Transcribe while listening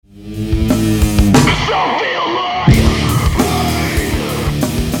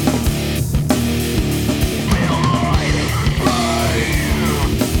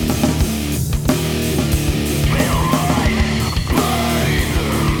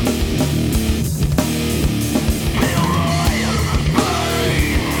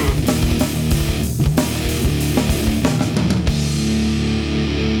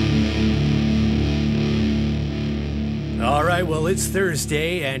it's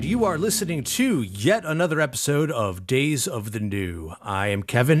Thursday, and you are listening to yet another episode of Days of the New. I am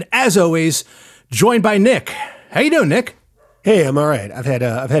Kevin, as always, joined by Nick. How you doing, Nick? Hey, I'm all right. I've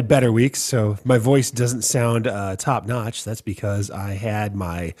had better weeks, so my voice doesn't sound top notch. That's because I had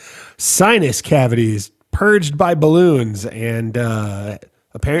my sinus cavities purged by balloons, and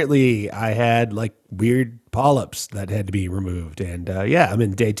apparently I had like weird polyps that had to be removed. And yeah, I'm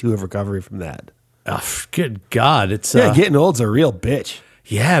in day 2 of recovery from that. Oh, good God. It's getting old's a real bitch.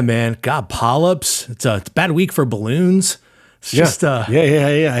 Yeah, man. God, polyps. It's a bad week for balloons. It's just yeah.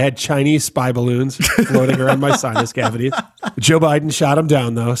 I had Chinese spy balloons floating around my sinus cavities. Joe Biden shot them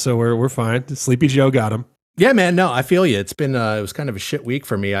down though, so we're fine. Sleepy Joe got them. Yeah, man. No, I feel you. It's been it was kind of a shit week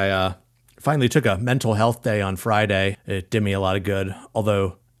for me. I finally took a mental health day on Friday. It did me a lot of good.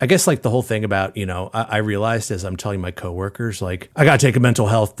 Although I guess like the whole thing about, I realized as I'm telling my coworkers, like, I got to take a mental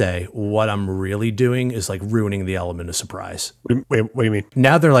health day. What I'm really doing is like ruining the element of surprise. Wait, what do you mean?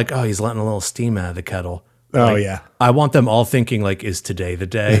 Now they're like, oh, he's letting a little steam out of the kettle. Oh, like, yeah. I want them all thinking like, is today the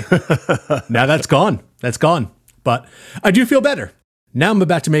day? Now that's gone. That's gone. But I do feel better. Now I'm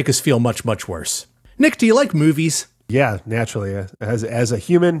about to make us feel much, much worse. Nick, do you like movies? Yeah, naturally. As a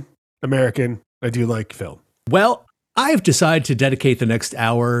human American, I do like film. Well, I've decided to dedicate the next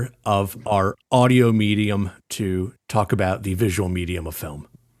hour of our audio medium to talk about the visual medium of film.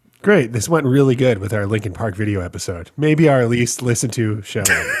 Great. This went really good with our Linkin Park video episode. Maybe our least listened to show.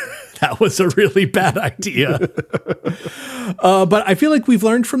 That was a really bad idea. But I feel like we've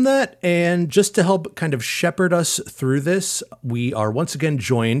learned from that. And just to help kind of shepherd us through this, we are once again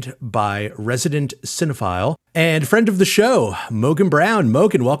joined by resident cinephile and friend of the show, Mogan Brown.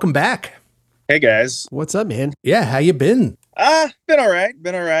 Mogan, welcome back. Hey guys. What's up, man? Yeah, how you been? Been all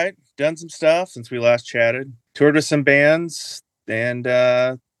right. Done some stuff since we last chatted. Toured with some bands and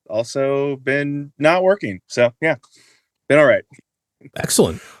also been not working. So yeah, been all right.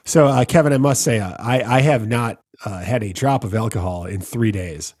 Excellent. So Kevin, I must say, I have not had a drop of alcohol in 3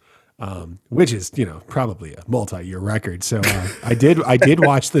 days, which is, probably a multi-year record. So I did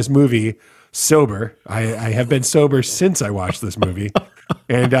watch this movie sober. I have been sober since I watched this movie.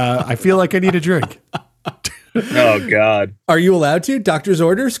 And I feel like I need a drink. Oh God! Are you allowed to? Doctor's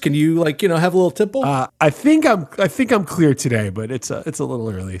orders? Can you have a little tipple? I think I'm clear today, but it's a little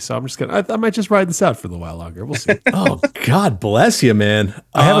early, so I'm just gonna. I might just ride this out for a little while longer. We'll see. Oh God bless you, man!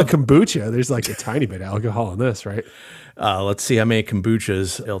 I have a kombucha. There's like a tiny bit of alcohol in this, right? Let's see how many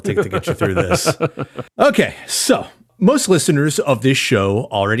kombuchas it'll take to get you through this. Okay, so. Most listeners of this show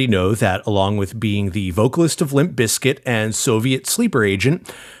already know that along with being the vocalist of Limp Bizkit and Soviet sleeper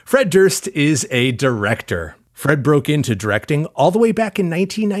agent, Fred Durst is a director. Fred broke into directing all the way back in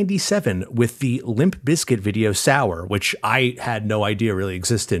 1997 with the Limp Bizkit video Sour, which I had no idea really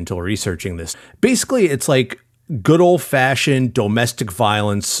existed until researching this. Basically, it's like good old-fashioned domestic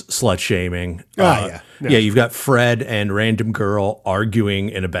violence slut-shaming. Yeah, you've got Fred and random girl arguing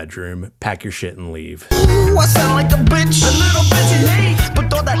in a bedroom. Pack your shit and leave. Ooh, I sound like a bitch, a little bitch in need.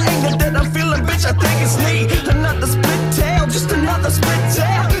 But all that anger that I'm feeling, bitch, I think it's me. Another split tail, just another split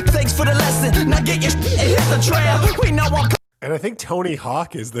tail. Thanks for the lesson, now get your shit and hit the trail. We know I'm... And I think Tony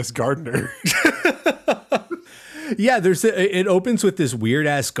Hawk is this gardener. Yeah, it opens with this weird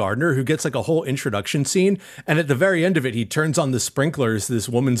ass gardener who gets like a whole introduction scene, and at the very end of it, he turns on the sprinklers. This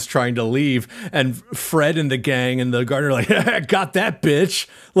woman's trying to leave, and Fred and the gang and the gardener like, got that bitch.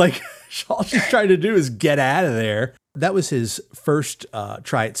 Like all she's trying to do is get out of there. That was his first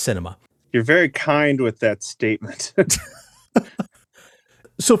try at cinema. You're very kind with that statement.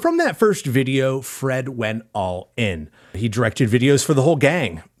 So from that first video, Fred went all in. He directed videos for the whole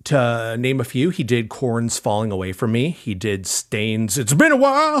gang. To name a few, he did Korn's Falling Away From Me. He did Stain's It's Been a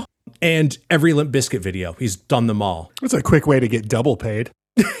While. And every Limp Bizkit video. He's done them all. That's a quick way to get double paid.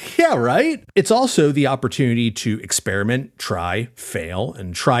 Yeah, right? It's also the opportunity to experiment, try, fail,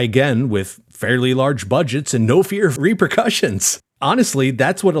 and try again with fairly large budgets and no fear of repercussions. Honestly,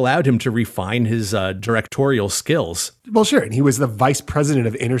 that's what allowed him to refine his directorial skills. Well, sure. And he was the vice president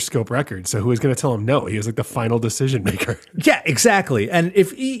of Interscope Records. So who was going to tell him no? He was like the final decision maker. Yeah, exactly. And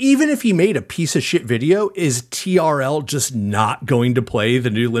even if he made a piece of shit video, is TRL just not going to play the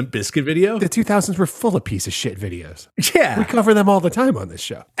new Limp Bizkit video? The 2000s were full of piece of shit videos. Yeah. We cover them all the time on this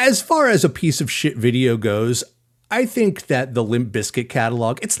show. As far as a piece of shit video goes, I think that the Limp Bizkit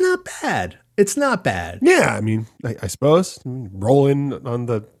catalog, it's not bad. It's not bad. Yeah, I mean, I suppose rolling on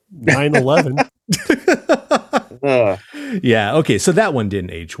the 9/11. Yeah, okay, so that one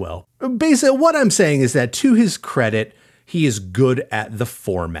didn't age well. Basically, what I'm saying is that to his credit, he is good at the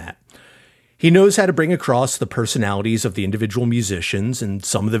format. He knows how to bring across the personalities of the individual musicians, and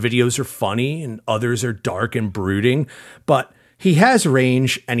some of the videos are funny and others are dark and brooding, but He has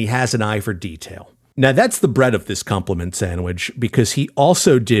range and he has an eye for detail. Now, that's the bread of this compliment sandwich, because he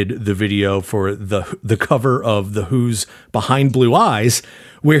also did the video for the cover of The Who's Behind Blue Eyes,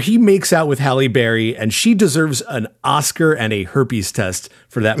 where he makes out with Halle Berry, and she deserves an Oscar and a herpes test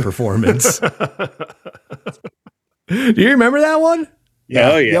for that performance. Do you remember that one?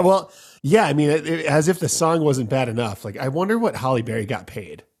 Yeah. Oh, yeah. Yeah. Well, yeah. I mean, as if the song wasn't bad enough. Like, I wonder what Halle Berry got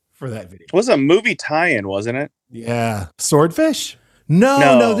paid for that video. It was a movie tie-in, wasn't it? Yeah. Swordfish?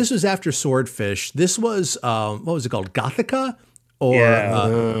 No, this was after Swordfish. This was, what was it called? Gothica? Or,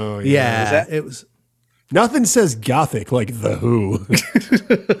 Yeah. it was. Nothing says gothic like The Who.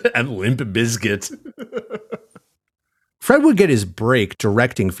 And Limp Bizkit. Fred would get his break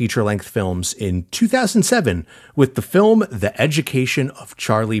directing feature-length films in 2007 with the film The Education of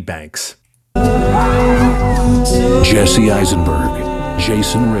Charlie Banks. Jesse Eisenberg,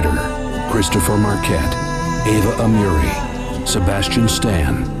 Jason Ritter, Christopher Marquette, Ava Amuri, Sebastian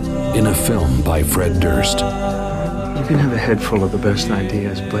Stan, in a film by Fred Durst. You can have a head full of the best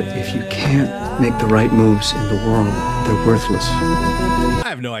ideas, but if you can't make the right moves in the world, they're worthless. I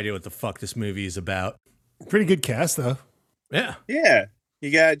have no idea what the fuck this movie is about. Pretty good cast, though. Yeah. Yeah.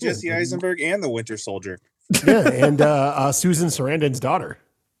 You got Jesse Eisenberg and the Winter Soldier. Yeah. And Susan Sarandon's daughter.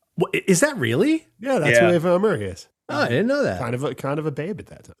 What, is that really? Yeah. That's who Ava Murray is. Oh, I didn't know that. Kind of a babe at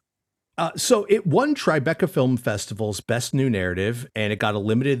that time. So it won Tribeca Film Festival's Best New Narrative, and it got a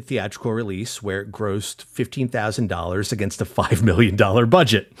limited theatrical release where it grossed $15,000 against a $5 million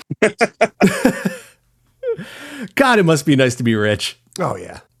budget. God, it must be nice to be rich. Oh,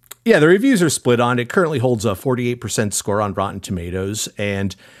 yeah. Yeah, the reviews are split on it. Currently holds a 48% score on Rotten Tomatoes,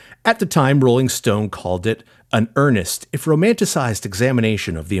 and at the time, Rolling Stone called it an earnest, if romanticized,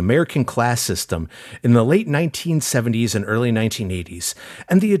 examination of the American class system in the late 1970s and early 1980s,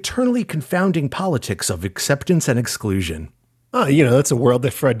 and the eternally confounding politics of acceptance and exclusion. Oh, that's a world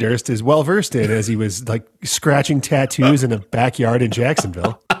that Fred Durst is well versed in, as he was like scratching tattoos in a backyard in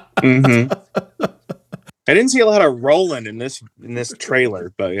Jacksonville. Mm-hmm. I didn't see a lot of rolling in this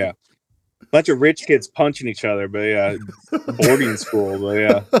trailer, but yeah. Bunch of rich kids punching each other, but yeah. Boarding school, but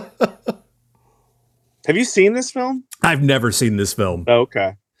yeah. Have you seen this film? I've never seen this film.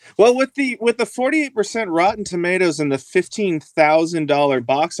 Okay. Well, with the 48% Rotten Tomatoes and the $15,000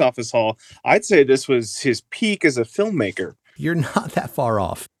 box office haul, I'd say this was his peak as a filmmaker. You're not that far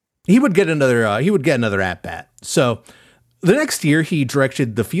off. He would get another at bat. So the next year, he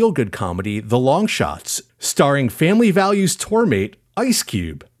directed the feel-good comedy The Long Shots, starring Family Values tour mate Ice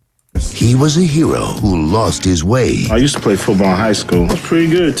Cube. He was a hero who lost his way. I used to play football in high school. I was pretty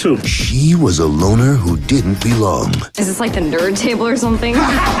good, too. She was a loner who didn't belong. Is this like the nerd table or something?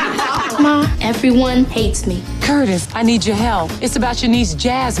 Ma, everyone hates me. Curtis, I need your help. It's about your niece,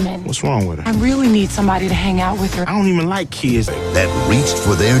 Jasmine. What's wrong with her? I really need somebody to hang out with her. I don't even like kids. That reached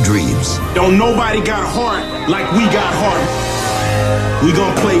for their dreams. Don't nobody got heart like we got heart. We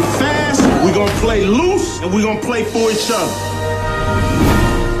gonna play fast, we gonna play loose, and we gonna play for each other.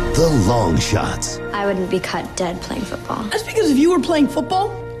 The Long Shots. I wouldn't be cut dead playing football. That's because if you were playing football,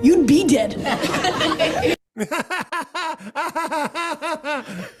 you'd be dead.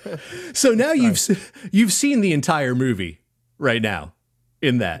 So now you've seen the entire movie right now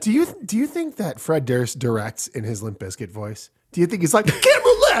in that. Do you think that Fred Durst directs in his Limp Bizkit voice? Do you think he's like,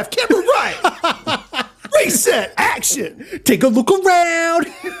 camera left, camera right, reset, action, take a look around?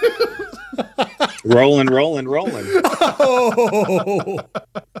 Rolling.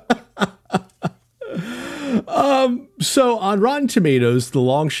 So on Rotten Tomatoes, The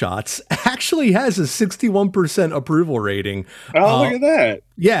Long Shots actually has a 61% approval rating. Oh, look at that.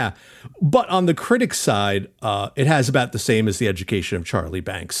 Yeah. But on the critics side, it has about the same as The Education of Charlie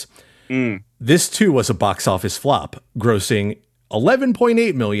Banks. This too was a box office flop, grossing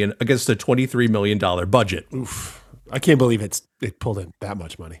 $11.8 million against a $23 million budget. Oof. I can't believe it pulled in that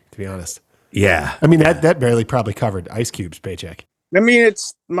much money, to be honest. Yeah. I mean, that barely probably covered Ice Cube's paycheck. I mean,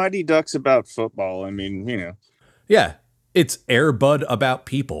 it's Mighty Ducks about football. I mean, Yeah. It's Air Bud about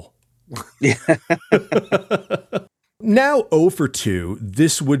people. Yeah. Now 0 for 2,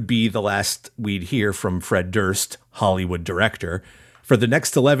 this would be the last we'd hear from Fred Durst, Hollywood director, for the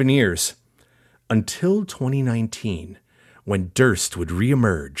next 11 years. Until 2019, when Durst would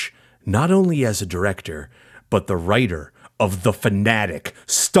reemerge, not only as a director, but the writer of The Fanatic,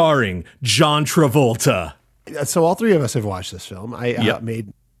 starring John Travolta. So all three of us have watched this film. I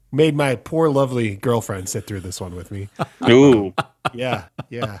made my poor, lovely girlfriend sit through this one with me. Ooh. Yeah.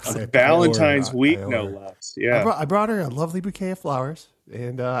 Valentine's week, no less. Yeah. I brought her a lovely bouquet of flowers,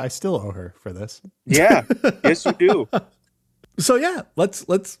 and I still owe her for this. Yeah. Yes, you do. So yeah,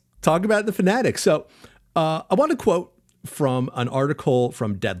 let's talk about The Fanatic. So I want to quote from an article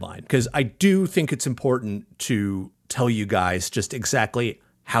from Deadline, because I do think it's important to tell you guys just exactly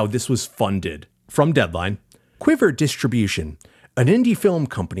how this was funded. From Deadline, Quiver Distribution, an indie film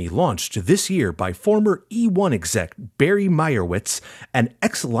company launched this year by former E1 exec Barry Meyerowitz and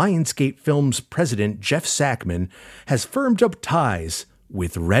ex-Lionsgate Films president Jeff Sackman, has firmed up ties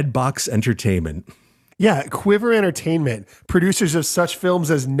with Redbox Entertainment. Yeah, Quiver Entertainment, producers of such films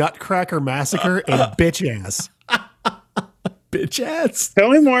as Nutcracker Massacre and Bitch Ass. Bitch Ass? Tell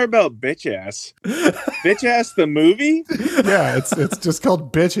me more about Bitch Ass. Bitch Ass the movie? Yeah, it's just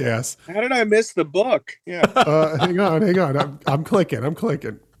called Bitch Ass. How did I miss the book? Yeah. Hang on. I'm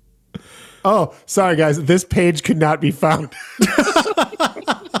clicking. Oh, sorry guys, this page could not be found. Is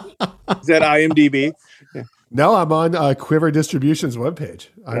that IMDb? Yeah. No, I'm on Quiver Distribution's webpage.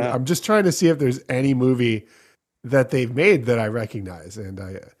 I'm just trying to see if there's any movie that they've made that I recognize. And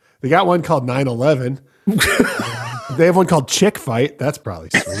they got one called 9/11. They have one called Chick Fight. That's probably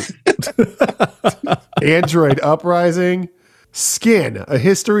sweet. Android Uprising. Skin, a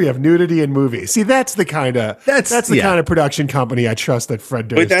history of nudity in movies. See, that's the kind of kind of production company I trust that Fred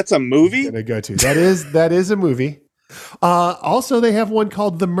Durst. Wait, that's a movie? Gonna go to. That is a movie. Also, they have one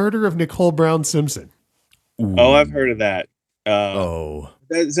called The Murder of Nicole Brown Simpson. Ooh. Oh, I've heard of that.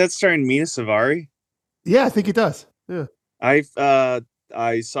 Is that starring Mina Savari? Yeah, I think it does. Yeah, I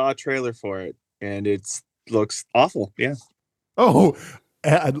saw a trailer for it, and it looks awful. Yeah. Oh,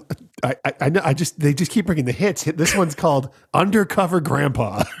 I know. They just keep bringing the hits. This one's called Undercover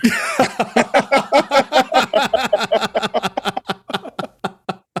Grandpa.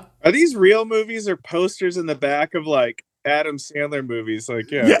 Are these real movies or posters in the back of like Adam Sandler movies? Like,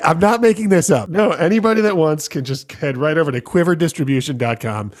 yeah, I'm not making this up. No, anybody that wants can just head right over to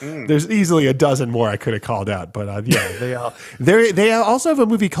quiverdistribution.com. There's easily a dozen more I could have called out, but yeah, they also have a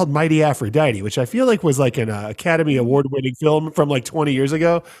movie called Mighty Aphrodite, which I feel like was like an Academy Award-winning film from like 20 years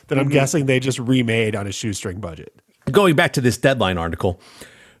ago that I'm guessing they just remade on a shoestring budget. Going back to this Deadline article,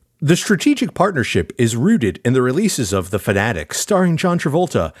 the strategic partnership is rooted in the releases of The Fanatic, starring John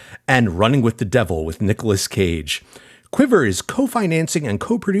Travolta, and Running with the Devil with Nicolas Cage. Quiver is co-financing and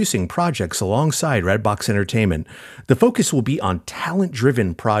co-producing projects alongside Redbox Entertainment. The focus will be on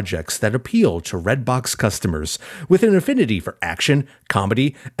talent-driven projects that appeal to Redbox customers with an affinity for action,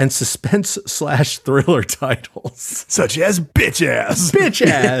 comedy, and suspense/thriller titles. Such as Bitch Ass. Bitch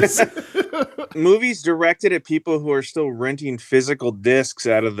Ass! Movies directed at people who are still renting physical discs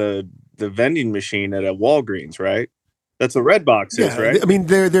out of the vending machine at a Walgreens, right? That's what Redbox is, right? I mean,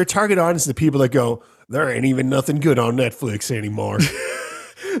 their target audience is the people that go, there ain't even nothing good on Netflix anymore.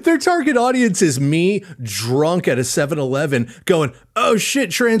 Their target audience is me, drunk at a 7-Eleven, going, oh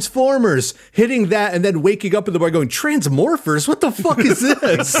shit, Transformers, hitting that, and then waking up in the bar going, Transmorphers? What the fuck is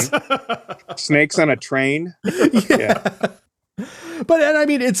this? Snakes on a train? Yeah. But, and I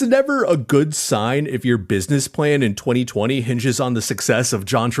mean, it's never a good sign if your business plan in 2020 hinges on the success of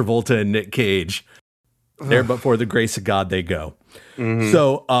John Travolta and Nick Cage. There, but for the grace of God, they go. Mm-hmm.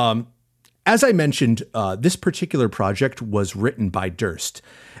 So, as I mentioned, this particular project was written by Durst.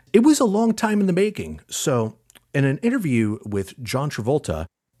 It was a long time in the making. So, in an interview with John Travolta,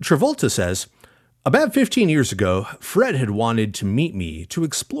 Travolta says, about 15 years ago, Fred had wanted to meet me to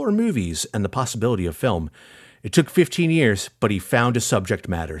explore movies and the possibility of film. It took 15 years, but he found a subject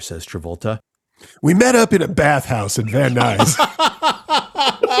matter, says Travolta. We met up in a bathhouse in Van Nuys.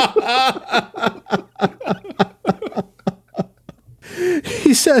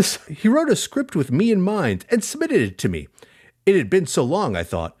 He says he wrote a script with me in mind and submitted it to me. It had been so long, I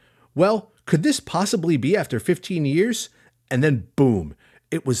thought, well, could this possibly be after 15 years? And then boom,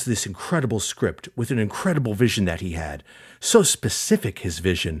 it was this incredible script with an incredible vision that he had. So specific, his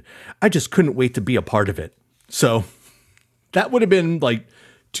vision. I just couldn't wait to be a part of it. So that would have been like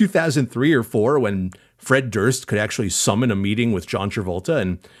 2003 or 4 when Fred Durst could actually summon a meeting with John Travolta,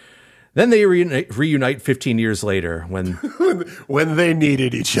 and then they reunite 15 years later when they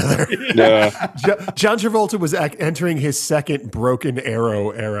needed each other. Yeah. John Travolta was entering his second Broken Arrow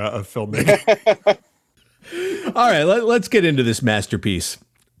era of filmmaking. All right, let's get into this masterpiece.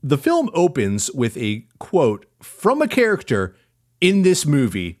 The film opens with a quote from a character in this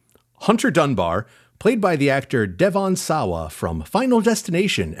movie, Hunter Dunbar, played by the actor Devon Sawa from Final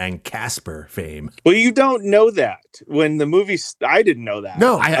Destination and Casper fame. Well, you don't know that when the movie. I didn't know that.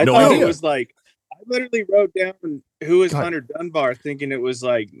 No, I had no idea. It was like I literally wrote down who is Hunter Dunbar, thinking it was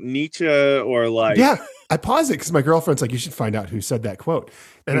like Nietzsche or like. Yeah, I paused it because my girlfriend's like, "You should find out who said that quote."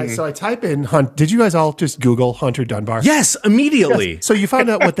 And so I type in Did you guys all just Google Hunter Dunbar? Yes, immediately. Yes. So you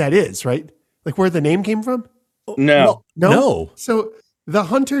found out what that is, right? Like where the name came from? No. No. So the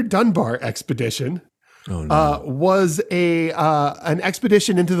Hunter Dunbar expedition was an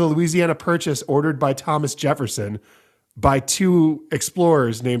expedition into the Louisiana Purchase ordered by Thomas Jefferson by two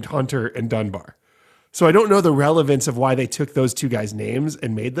explorers named Hunter and Dunbar. So I don't know the relevance of why they took those two guys' names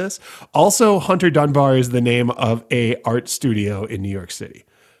and made this. Also, Hunter Dunbar is the name of a art studio in New York City.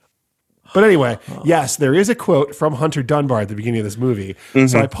 But anyway, yes, there is a quote from Hunter Dunbar at the beginning of this movie. Mm-hmm.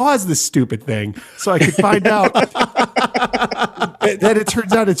 So I paused this stupid thing so I could find out that it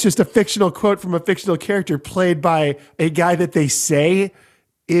turns out it's just a fictional quote from a fictional character played by a guy that they say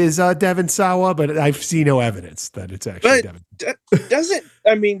is Devon Sawa, but I've seen no evidence that it's actually Devon.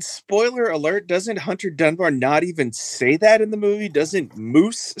 Spoiler alert, doesn't Hunter Dunbar not even say that in the movie? Doesn't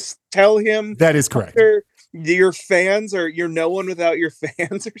Moose tell him? That is correct. Your fans, or you're no one without your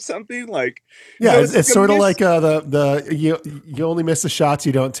fans, or something like. Yeah, it's sort of like you only miss the shots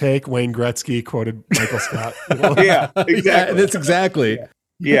you don't take. Wayne Gretzky quoted Michael Scott. Yeah, exactly. Yeah, that's exactly.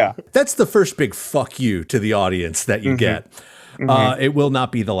 Yeah. That's the first big fuck you to the audience that you get. Mm-hmm. It will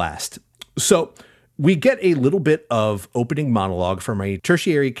not be the last. So we get a little bit of opening monologue from a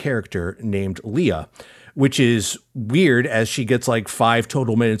tertiary character named Leah, which is weird as she gets like 5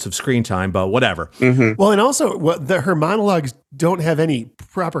 total minutes of screen time, but whatever. Mm-hmm. Well, and also her monologues don't have any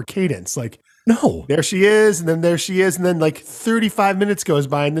proper cadence. Like, no, there she is, and then there she is, and then like 35 minutes goes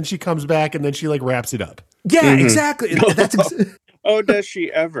by, and then she comes back, and then she like wraps it up. Yeah, exactly. That's oh, does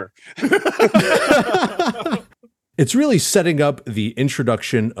she ever? It's really setting up the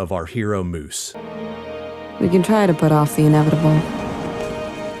introduction of our hero Moose. We can try to put off the inevitable.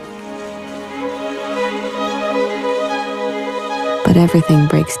 But everything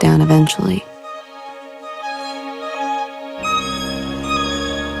breaks down eventually.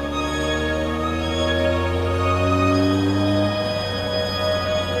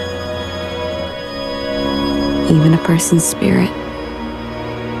 Even a person's spirit.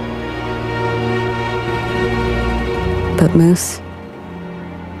 But Moose,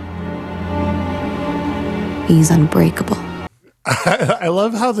 he's unbreakable. I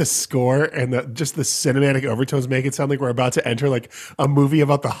love how the score and just the cinematic overtones make it sound like we're about to enter like a movie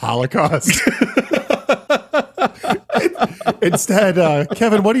about the Holocaust. Instead,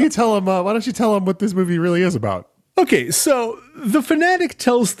 Kevin, why don't you tell him what this movie really is about? Okay, so the fanatic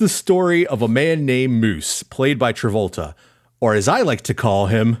tells the story of a man named Moose, played by Travolta, or as I like to call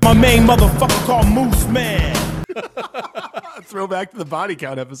him, my main motherfucker called Moose Man. Throwback to the body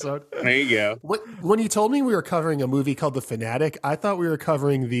count episode. There you go. When you told me we were covering a movie called The Fanatic, I thought we were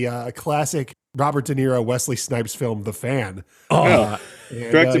covering the classic Robert De Niro, Wesley Snipes film, The Fan.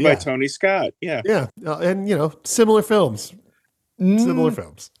 Directed by Tony Scott. Yeah. Yeah. And, similar films. Similar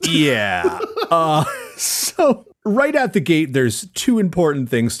films. Yeah. So right out the gate, there's 2 important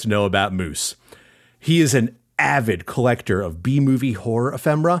things to know about Moose. He is an avid collector of B-movie horror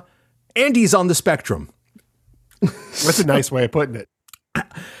ephemera, and he's on the spectrum. That's a nice way of putting it.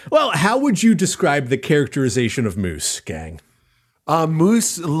 Well, how would you describe the characterization of Moose, gang?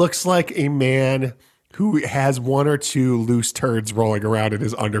 Moose looks like a man who has 1 or 2 loose turds rolling around in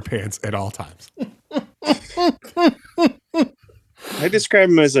his underpants at all times. I describe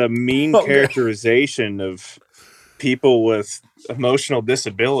him as a mean characterization of people with emotional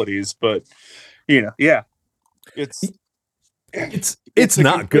disabilities, but yeah, it's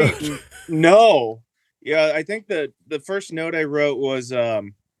not good. No. Yeah, I think the first note I wrote was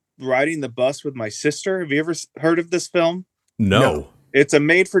riding the bus with my sister. Have you ever heard of this film? No. It's a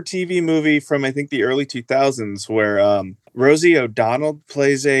made-for-TV movie from, I think, the early 2000s where Rosie O'Donnell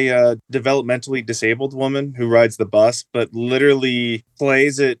plays a developmentally disabled woman who rides the bus, but literally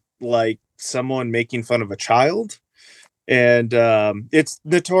plays it like someone making fun of a child. And it's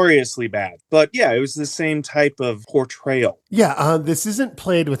notoriously bad. But yeah, it was the same type of portrayal. Yeah, this isn't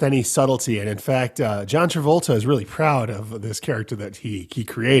played with any subtlety. And in fact, John Travolta is really proud of this character that he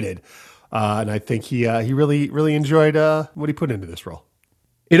created. And I think he really enjoyed what he put into this role.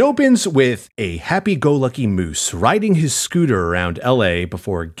 It opens with a happy-go-lucky Moose riding his scooter around LA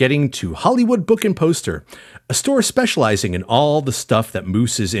before getting to Hollywood Book and Poster, a store specializing in all the stuff that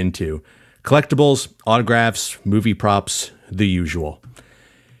Moose is into. Collectibles, autographs, movie props, the usual.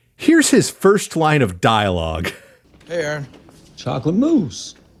 Here's his first line of dialogue. Hey, Aaron. Chocolate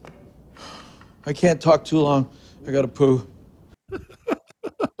mousse. I can't talk too long. I gotta poo.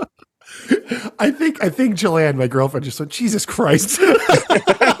 I think Joanne, my girlfriend, just went, Jesus Christ.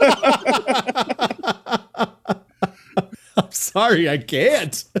 I'm sorry, I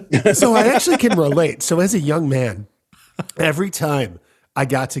can't. So I actually can relate. So as a young man, every time I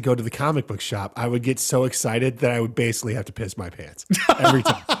got to go to the comic book shop, I would get so excited that I would basically have to piss my pants every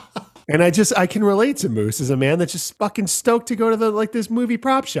time. And I can relate to Moose as a man that's just fucking stoked to go to this movie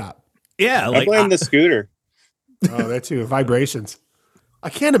prop shop. Yeah, I blame the scooter. Oh, that too. Vibrations. I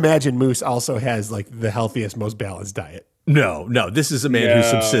can't imagine Moose also has like the healthiest, most balanced diet. No. This is a man who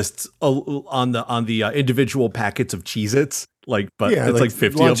subsists on the individual packets of Cheez-Its. But it's like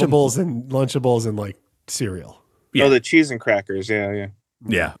 50 of them. Lunchables and like cereal. Yeah. Oh, the cheese and crackers. Yeah.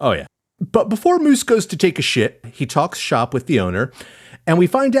 Yeah. Oh, yeah. But before Moose goes to take a shit, he talks shop with the owner, and we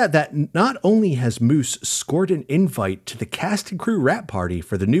find out that not only has Moose scored an invite to the cast and crew wrap party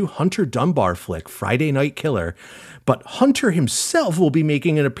for the new Hunter Dunbar flick, Friday Night Killer, but Hunter himself will be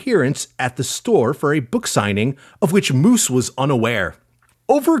making an appearance at the store for a book signing of which Moose was unaware.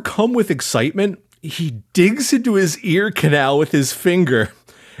 Overcome with excitement, he digs into his ear canal with his finger,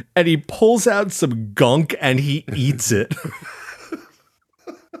 and he pulls out some gunk and he eats it.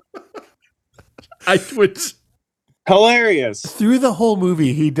 Hilarious. Through the whole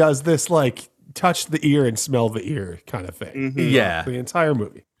movie, he does this like touch the ear and smell the ear kind of thing. Mm-hmm. Yeah. The entire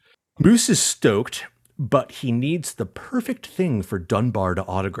movie. Moose is stoked, but he needs the perfect thing for Dunbar to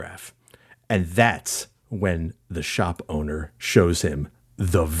autograph. And that's when the shop owner shows him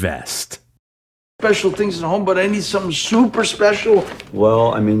the vest. Special things at home, but I need something super special.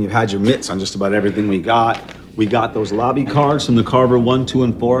 Well, I mean, you've had your mitts on just about everything we got. We got those lobby cards from the Carver 1, 2,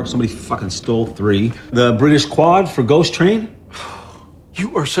 and 4. Somebody fucking stole 3. The British quad for Ghost Train.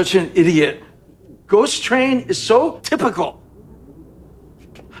 You are such an idiot. Ghost Train is so typical.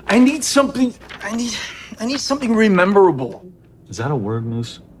 I need something rememberable. Is that a word,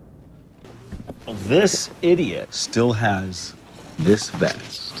 Moose? This idiot still has this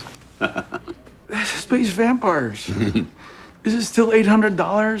vest. Space vampires. Is it still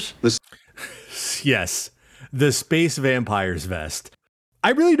 $800? Yes, the Space Vampires vest. I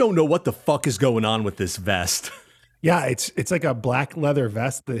really don't know what the fuck is going on with this vest. Yeah, it's like a black leather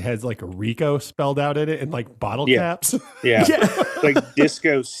vest that has like a Rico spelled out in it and like bottle caps. Yeah. Like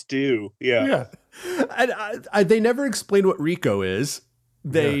Disco Stew. Yeah. And they never explain what Rico is.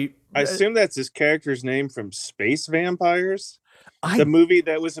 I assume that's his character's name from Space Vampires. The movie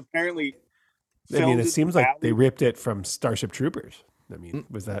that was apparently it seems like they ripped it from Starship Troopers. I mean,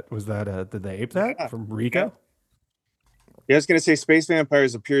 was that did they ape that from Rico? Yeah, I was going to say Space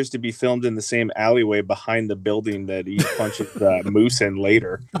Vampires appears to be filmed in the same alleyway behind the building that he punches Moose in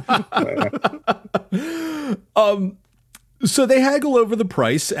later. So they haggle over the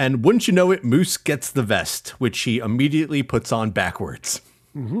price, and wouldn't you know it, Moose gets the vest, which he immediately puts on backwards.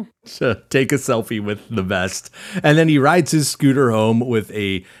 Mm-hmm. To take a selfie with the vest. And then he rides his scooter home with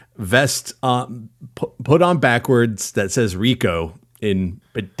a vest put on backwards that says Rico in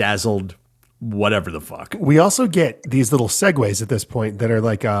bedazzled whatever the fuck. We also get these little segues at this point that are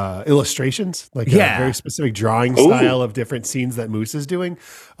like illustrations, like a very specific drawing style of different scenes that Moose is doing,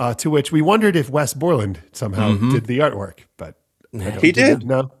 to which we wondered if Wes Borland somehow did the artwork, but he did.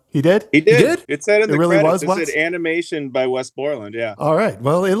 No, he did? He did? It said in the really credits, was it said animation by Wes Borland, yeah. All right.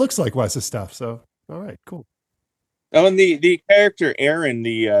 Well, it looks like Wes's stuff, so all right, cool. Oh, and the character Aaron,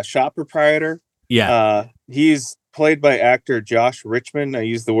 the shop proprietor, he's played by actor Josh Richmond. I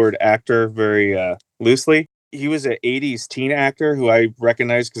use the word actor very loosely. He was an 80s teen actor who I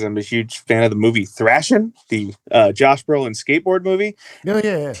recognize because I'm a huge fan of the movie Thrashin', the Josh Brolin skateboard movie. Oh,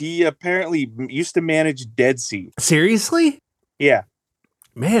 yeah. He apparently used to manage Dead Sea. Seriously? Yeah.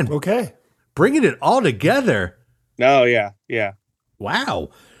 Man. Okay. Bringing it all together. Oh, yeah. Wow.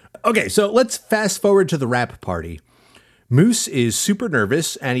 Okay, so let's fast forward to the rap party. Moose is super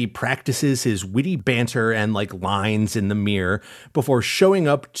nervous and he practices his witty banter and like lines in the mirror before showing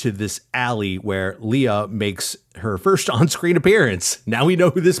up to this alley where Leah makes her first on-screen appearance. Now we know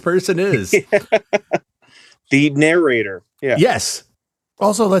who this person is. The narrator. Yeah. Yes.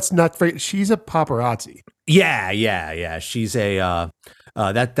 Also, let's not forget, she's a paparazzi. Yeah. She's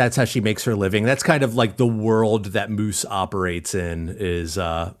that's how she makes her living. That's kind of like the world that Moose operates in is,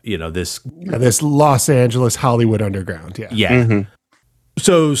 this Los Angeles Hollywood underground. Yeah. Mm-hmm.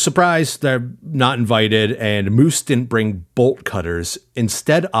 So surprised they're not invited, and Moose didn't bring bolt cutters,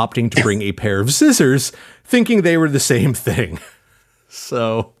 instead opting to bring a pair of scissors, thinking they were the same thing.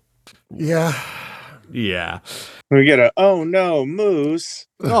 So. Yeah. We get oh no, Moose.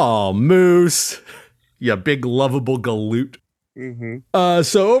 Oh, Moose. You big lovable galoot. Mm-hmm.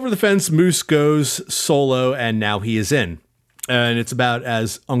 So over the fence, Moose goes solo, and now he is in. And it's about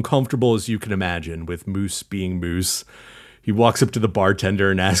as uncomfortable as you can imagine with Moose being Moose. He walks up to the bartender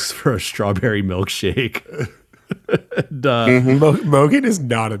and asks for a strawberry milkshake. And, Mogan is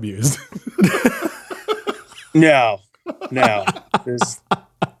not amused. No. It's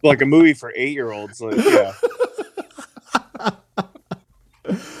like a movie for 8-year-olds. Like, yeah.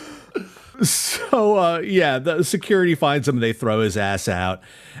 So, the security finds him. They throw his ass out.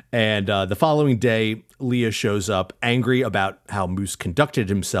 And the following day, Leah shows up angry about how Moose conducted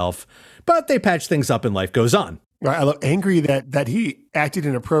himself, but they patch things up and life goes on. Right, I love angry that he acted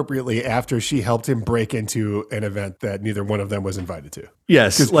inappropriately after she helped him break into an event that neither one of them was invited to.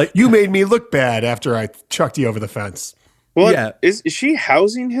 Yes, like you made me look bad after I chucked you over the fence. Well, yeah. Is she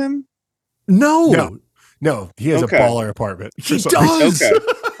housing him? No. He has a baller apartment. He does. Okay.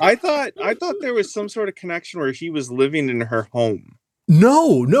 I thought there was some sort of connection where he was living in her home.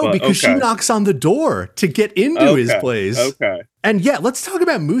 No, because she knocks on the door to get into his place. Okay. And yeah, let's talk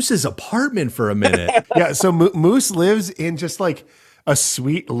about Moose's apartment for a minute. Yeah, so Moose lives in just like a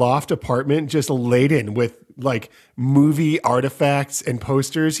sweet loft apartment, just laden with like movie artifacts and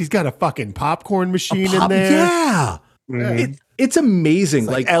posters. He's got a fucking popcorn machine in there. Yeah. Mm-hmm. It's amazing.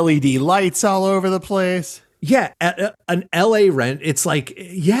 Like LED lights all over the place. Yeah, an LA rent. It's like,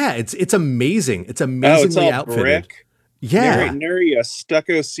 it's amazing. It's amazingly it's all outfitted. brick. Yeah. Right near a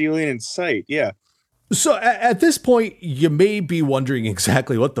stucco ceiling in sight. Yeah. So at this point, you may be wondering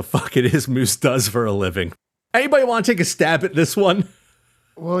exactly what the fuck it is Moose does for a living. Anybody want to take a stab at this one?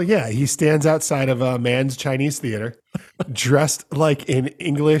 Well, yeah, he stands outside of a man's Chinese theater, dressed like an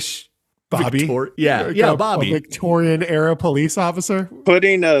English Bobby. Bobby. A Victorian era police officer.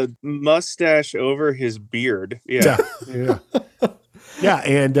 Putting a mustache over his beard. Yeah. Yeah,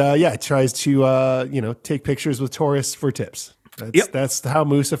 and tries to take pictures with tourists for tips. That's how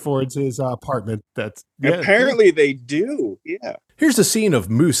Moose affords his apartment. Apparently they do. Yeah. Here's a scene of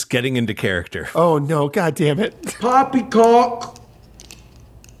Moose getting into character. Oh no, god damn it. Poppycock.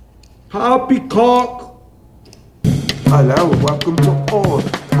 Hello, welcome to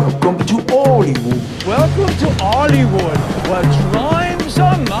Hollywood. Welcome to Hollywood, where crimes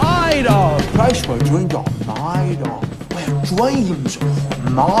are made of. Place where dreams are made of. Where dreams are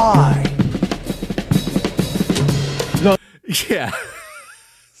made. Yeah.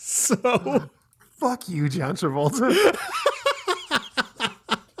 So, fuck you, John Travolta.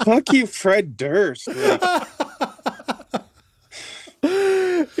 Fuck you, Fred Durst.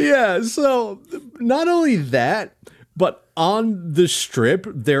 Yeah, so not only that, but on the strip,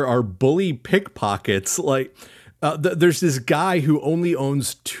 there are bully pickpockets. Like, there's this guy who only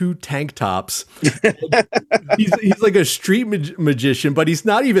owns 2 tank tops. he's like a street magician, but he's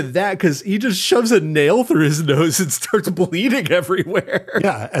not even that because he just shoves a nail through his nose and starts bleeding everywhere.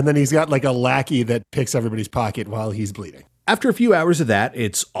 Yeah, and then he's got like a lackey that picks everybody's pocket while he's bleeding. After a few hours of that,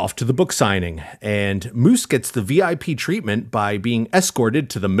 it's off to the book signing, and Moose gets the VIP treatment by being escorted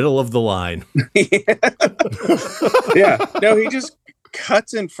to the middle of the line. Yeah. No, he just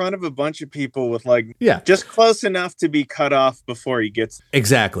cuts in front of a bunch of people with just close enough to be cut off before he gets.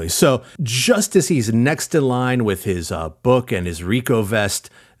 Exactly. So just as he's next in line with his book and his Rico vest,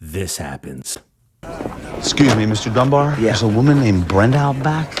 this happens. Excuse me, Mr. Dunbar? Yeah. There's a woman named Brenda out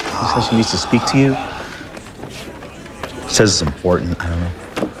back. She says she needs to speak to you. Says it's important. I don't know.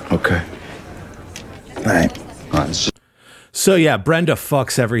 Okay. All right. So yeah, Brenda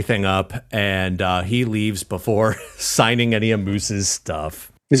fucks everything up, and he leaves before signing any of Moose's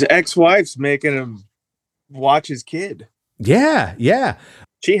stuff. His ex-wife's making him watch his kid. Yeah.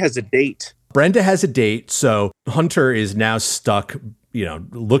 She has a date. Brenda has a date, so Hunter is now stuck,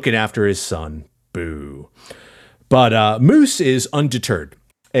 looking after his son. Boo. But Moose is undeterred,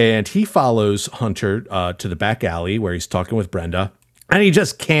 and he follows Hunter to the back alley where he's talking with Brenda, and he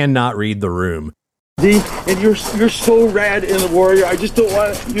just cannot read the room. And you're so rad in the Warrior. I just don't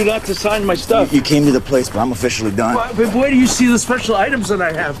want you not to sign my stuff. You came to the place, but I'm officially done. But where do you see the special items that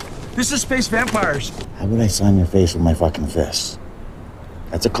I have? This is Space Vampires. How would I sign your face with my fucking fist?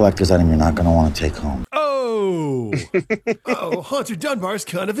 That's a collector's item you're not going to want to take home. Oh. Hunter Dunbar's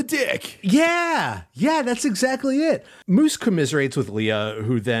kind of a dick. Yeah, that's exactly it. Moose commiserates with Leah,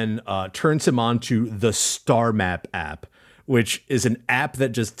 who then turns him on to the Star Map app, which is an app that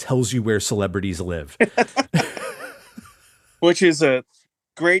just tells you where celebrities live. Which is a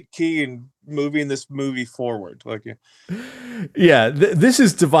great key in moving this movie forward. This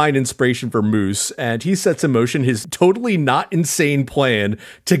is divine inspiration for Moose, and he sets in motion his totally not insane plan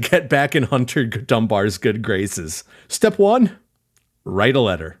to get back in Hunter Dunbar's good graces. Step 1, write a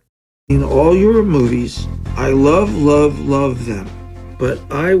letter. In all your movies, I love them, but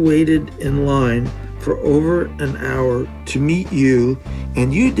I waited in line for over an hour to meet you,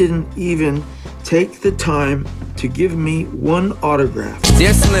 and you didn't even take the time to give me one autograph.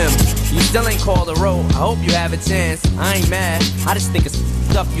 Dear Slim, you still ain't called a roll. I hope you have a chance. I ain't mad. I just think it's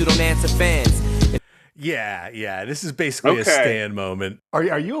stuff you don't answer fans. Yeah. This is basically a Stan moment.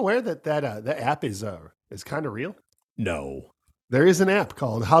 Are you aware that the app is kind of real? No. There is an app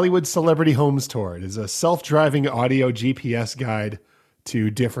called Hollywood Celebrity Homes Tour. It is a self-driving audio GPS guide to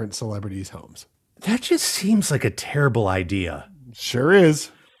different celebrities' homes. That just seems like a terrible idea. Sure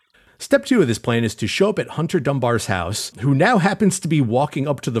is. Step 2 of this plan is to show up at Hunter Dunbar's house, who now happens to be walking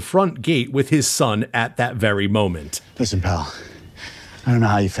up to the front gate with his son at that very moment. Listen, pal, I don't know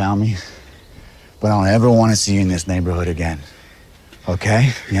how you found me, but I don't ever want to see you in this neighborhood again.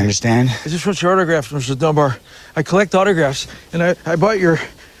 Okay? You understand? I just want your autograph, Mr. Dunbar. I collect autographs, and I bought your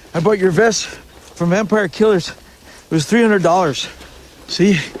vest from Vampire Killers. It was $300.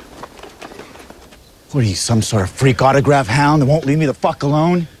 See? What are you, some sort of freak autograph hound that won't leave me the fuck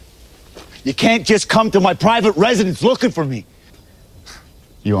alone? You can't just come to my private residence looking for me.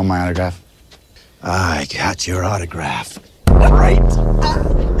 You want my autograph? I got your autograph. Right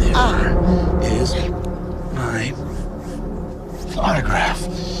there is my autograph.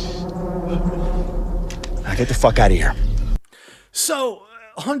 Now get the fuck out of here. So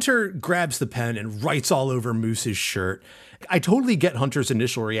Hunter grabs the pen and writes all over Moose's shirt. I totally get Hunter's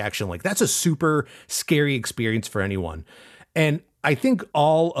initial reaction. Like, that's a super scary experience for anyone. And I think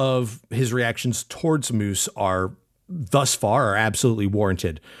all of his reactions towards Moose are thus far are absolutely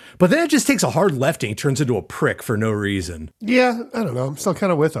warranted. But then it just takes a hard left and he turns into a prick for no reason. Yeah, I don't know. I'm still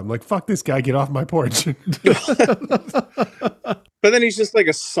kind of with him. Like, fuck this guy, get off my porch. But then he's just like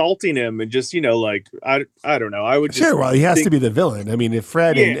assaulting him and just, you know, like, I don't know. I would just sure, well, he has to be the villain. I mean, if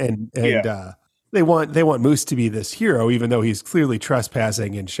Fred and yeah. They want Moose to be this hero, even though he's clearly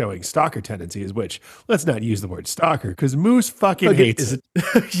trespassing and showing stalker tendencies, which, let's not use the word stalker, because Moose fucking hates it.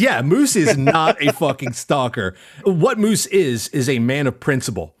 Yeah, Moose is not a fucking stalker. What Moose is a man of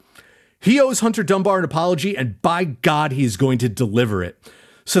principle. He owes Hunter Dunbar an apology, and by God, he's going to deliver it.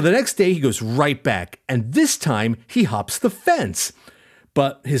 So the next day, he goes right back, and this time, he hops the fence.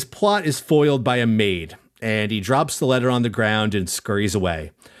 But his plot is foiled by a maid, and he drops the letter on the ground and scurries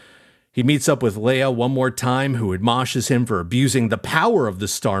away. He meets up with Leia one more time, who admonishes him for abusing the power of the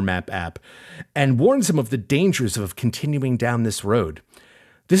Star Map app and warns him of the dangers of continuing down this road.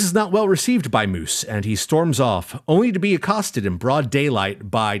 This is not well received by Moose, and he storms off, only to be accosted in broad daylight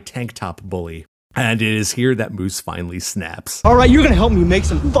by Tank Top Bully. And it is here that Moose finally snaps. All right, you're gonna help me make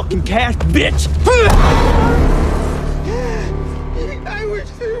some fucking cash, bitch! I wish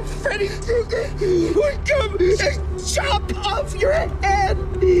Freddy Krueger would come and chop off your head,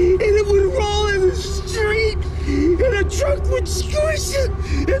 and it would roll in the street, and the truck would squish it,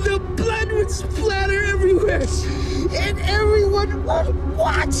 and the blood would splatter everywhere, and everyone would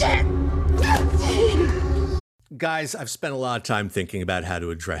watch it. Guys, I've spent a lot of time thinking about how to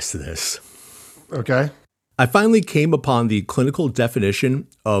address this. Okay. I finally came upon the clinical definition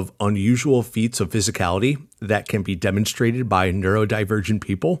of unusual feats of physicality that can be demonstrated by neurodivergent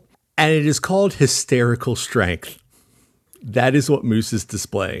people, and it is called hysterical strength. That is what Moose is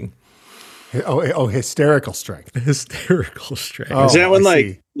displaying. Oh, hysterical strength. Hysterical strength. Is that when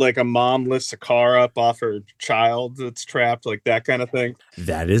like a mom lifts a car up off her child that's trapped, like that kind of thing?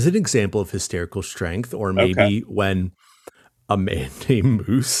 That is an example of hysterical strength, or maybe when a man named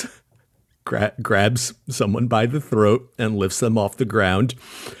Moose grabs someone by the throat and lifts them off the ground.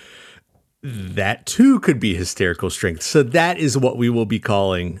 That too could be hysterical strength. So that is what we will be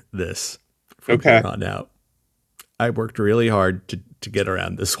calling this from here on out. I worked really hard to get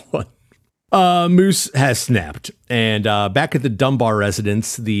around this one. Moose has snapped, and back at the Dunbar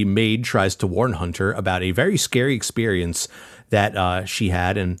residence, the maid tries to warn Hunter about a very scary experience that she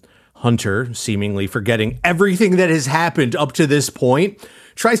had, and Hunter, seemingly forgetting everything that has happened up to this point,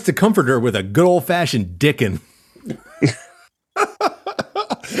 tries to comfort her with a good old-fashioned dickin'.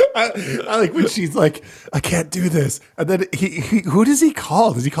 I like when she's like, I can't do this. And then he who does he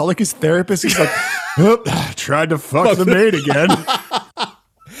call? Does he call like his therapist? He's like, tried to fuck the maid again.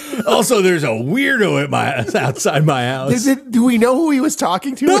 Also, there's a weirdo outside my house. Do we know who he was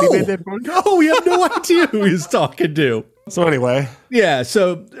talking to? No, when he made that phone call? No, we have no idea who he was talking to. So anyway. Yeah,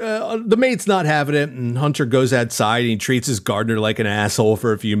 so the maid's not having it, and Hunter goes outside, and he treats his gardener like an asshole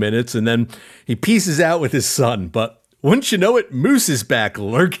for a few minutes, and then he pieces out with his son. But wouldn't you know it, Moose is back,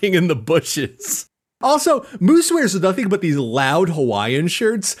 lurking in the bushes. Also, Moose wears nothing but these loud Hawaiian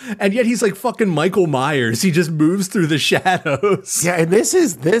shirts, and yet he's like fucking Michael Myers. He just moves through the shadows. Yeah, and this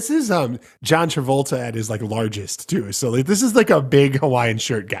is John Travolta at his like largest too. So like this is like a big Hawaiian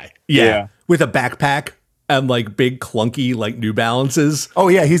shirt guy. Yeah. With a backpack and like big clunky like New Balances. Oh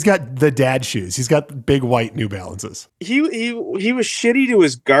yeah, he's got the dad shoes. He's got big white New Balances. He was shitty to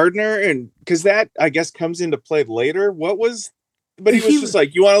his gardener, and because that I guess comes into play later. But he was just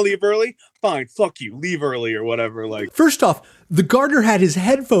like, you want to leave early? Fine, fuck you, leave early or whatever. Like, first off, the gardener had his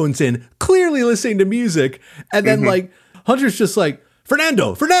headphones in, clearly listening to music, and then like Hunter's just like,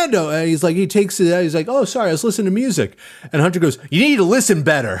 Fernando. And he's like, he takes it out. He's like, oh, sorry, I was listening to music. And Hunter goes, you need to listen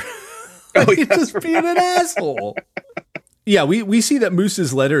better. He's just being an asshole. Yeah, we see that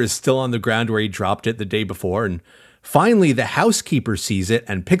Moose's letter is still on the ground where he dropped it the day before. And finally, the housekeeper sees it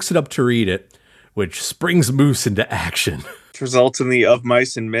and picks it up to read it, which springs Moose into action. Which results in the of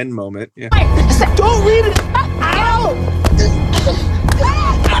mice and men moment. Yeah. Don't read it! Ow!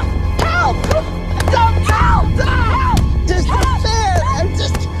 Help! Help! Help! Just stop there! I'm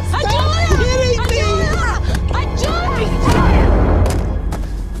just stop hitting me!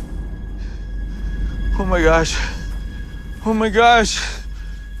 Oh my gosh. Oh my gosh.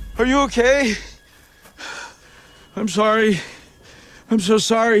 Are you okay? I'm sorry. I'm so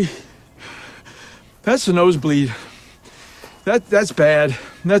sorry. That's a nosebleed. That's bad.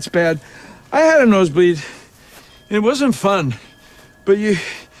 That's bad. I had a nosebleed. It wasn't fun. But you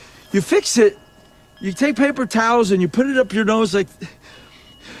fix it. You take paper towels and you put it up your nose like...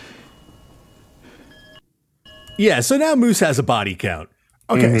 Yeah, so now Moose has a body count.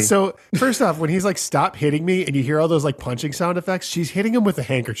 Okay, so first off, when he's like, stop hitting me, and you hear all those like punching sound effects, she's hitting him with a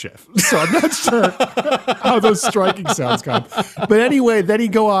handkerchief. So I'm not sure how those striking sounds come. But anyway, then he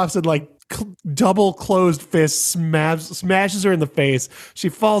go off and like double closed fist smashes her in the face. She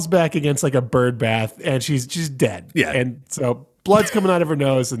falls back against like a bird bath, and she's dead. Yeah. And so blood's coming out of her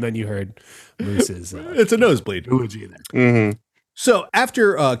nose, and then you heard Moose's... it's a nosebleed. Eulogy there. Mm-hmm. So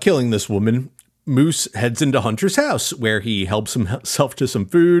after killing this woman, Moose heads into Hunter's house where he helps himself to some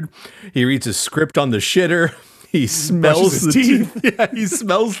food. He reads a script on the shitter. He smells the teeth. Yeah, he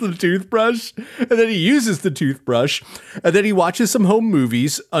smells the toothbrush, and then he uses the toothbrush, and then he watches some home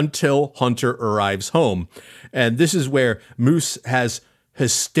movies until Hunter arrives home. And this is where Moose has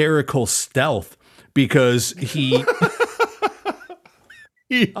hysterical stealth because he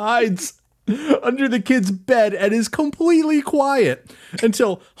he hides under the kid's bed and is completely quiet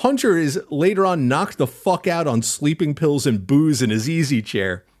until Hunter is later on knocked the fuck out on sleeping pills and booze in his easy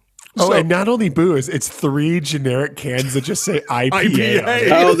chair. Oh, and not only booze, it's 3 generic cans that just say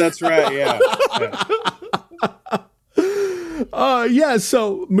IPA. Oh, that's right. Yeah.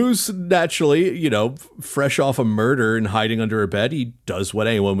 So Moose naturally, fresh off a murder and hiding under a bed, he does what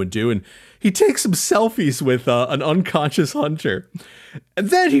anyone would do, and he takes some selfies with an unconscious Hunter. And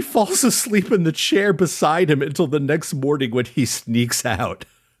then he falls asleep in the chair beside him until the next morning when he sneaks out.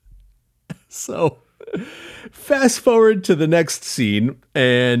 So fast forward to the next scene,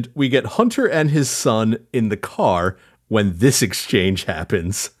 and we get Hunter and his son in the car when this exchange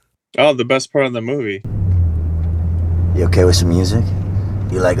happens. Oh, the best part of the movie. You okay with some music?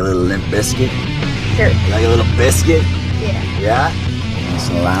 You like a little Limp Biscuit? Sure. You like a little biscuit? Yeah. Yeah? Nice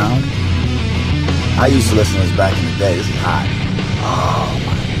and loud? I used to listen to this back in the day. This is hot. Oh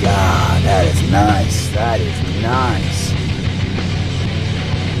my God, that is nice. That is nice.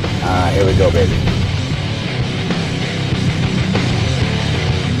 Here we go, baby.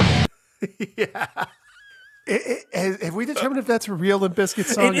 Yeah. Have we determined if that's a real Limp Bizkit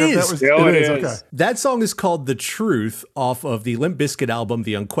song? It is. It is. Okay. That song is called The Truth off of the Limp Bizkit album,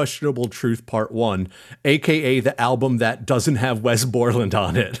 The Unquestionable Truth Part 1, a.k.a. the album that doesn't have Wes Borland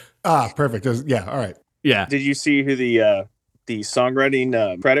on it. Ah, perfect. Yeah, all right. Yeah. Did you see who the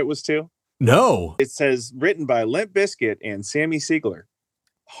songwriting credit was to? No. It says written by Limp Bizkit and Sammy Siegler.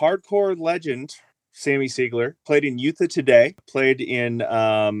 Hardcore legend Sammy Siegler played in Youth of Today, played in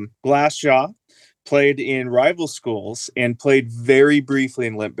Glassjaw, played in Rival Schools, and played very briefly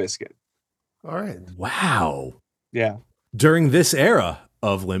in Limp Bizkit. All right. Wow. Yeah. During this era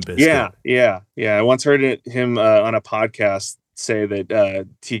of Limp Bizkit. Yeah. I once heard him on a podcast say that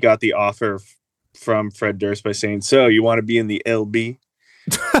he got the offer from Fred Durst by saying, "So you want to be in the LB?"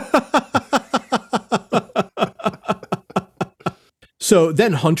 So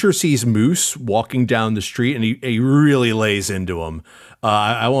then Hunter sees Moose walking down the street, and he really lays into him.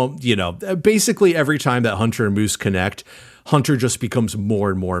 I won't, basically every time that Hunter and Moose connect, Hunter just becomes more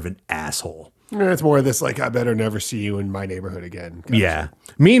and more of an asshole. It's more of this, like, I better never see you in my neighborhood again. Yeah.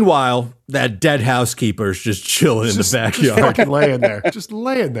 Meanwhile, that dead housekeeper's just chilling in the backyard. Just fucking laying there. Just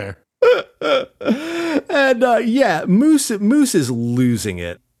laying there. And Moose is losing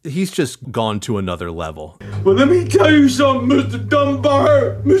it. He's just gone to another level. Well, let me tell you something, Mr.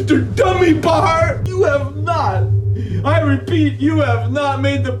 Dunbar, Mr. Dummy Bar. You have not, I repeat, you have not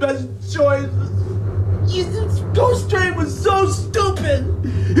made the best choice. Go Straight was so stupid.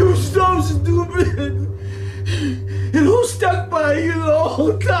 It was so stupid. And who stuck by you the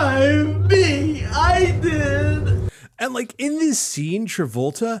whole time? Me. I did. And like in this scene,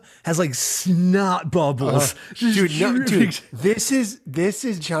 Travolta has like snot bubbles. Dude, this is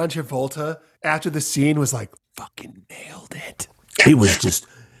John Travolta after the scene was like, fucking nailed it. It was just,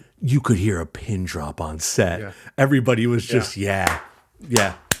 you could hear a pin drop on set. Yeah. Everybody was just, yeah.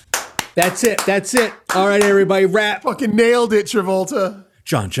 That's it. All right, everybody, wrap. Fucking nailed it, Travolta.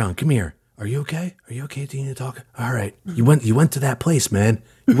 John, come here. Are you okay? Do you need to talk? All right. You went to that place, man.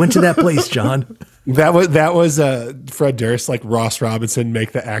 You went to that place, John. That was Fred Durst, like Ross Robinson,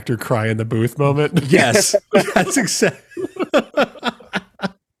 make the actor cry in the booth moment. Yes, that's exactly.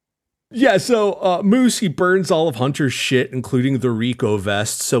 Yeah, so Moose, he burns all of Hunter's shit, including the Rico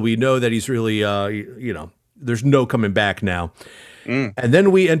vest. So we know that he's really, there's no coming back now. And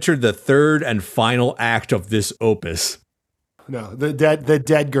then we entered the third and final act of this opus. No, the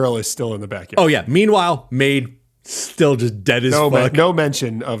dead girl is still in the backyard. Oh, yeah. Meanwhile, Maid still just dead as fuck. No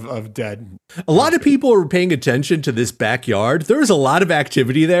mention of dead. A lot of people were paying attention to this backyard. There was a lot of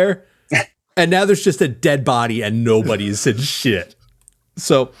activity there. And now there's just a dead body and nobody said shit.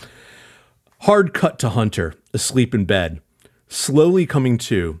 So, hard cut to Hunter, asleep in bed, slowly coming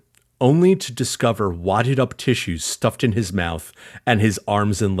to, only to discover wadded up tissues stuffed in his mouth and his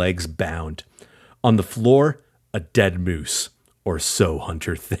arms and legs bound. On the floor, a dead moose, or so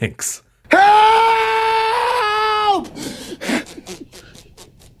Hunter thinks. Help!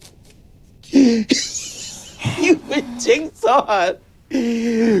 You would jigsaw it.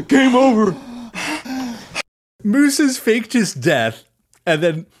 Game over. Moose has faked his death and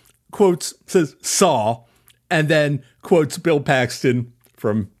then quotes, says, saw, and then quotes Bill Paxton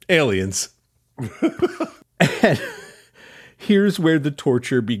from Aliens. And here's where the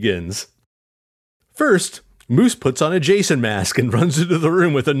torture begins. First, Moose puts on a Jason mask and runs into the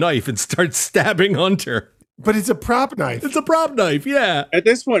room with a knife and starts stabbing Hunter. But it's a prop knife. It's a prop knife, yeah. At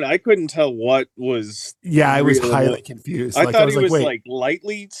this point, I couldn't tell what was. Yeah, I was highly confused. I thought he was like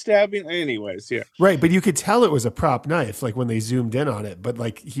lightly stabbing. Anyways, yeah. Right, but you could tell it was a prop knife, like when they zoomed in on it. But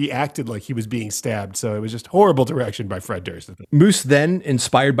like he acted like he was being stabbed, so it was just horrible direction by Fred Durst. Moose then,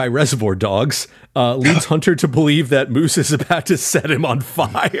 inspired by Reservoir Dogs, leads Hunter to believe that Moose is about to set him on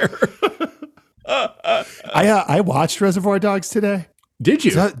fire. I watched Reservoir Dogs today. Did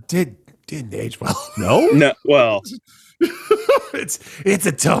you? Didn't age well. No. Well, it's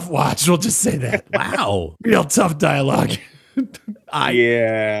a tough watch. We'll just say that. Wow, real tough dialogue.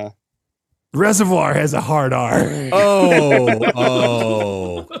 Yeah. Reservoir has a hard R.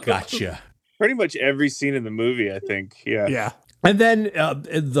 Oh, gotcha. Pretty much every scene in the movie, I think. Yeah. Yeah. And then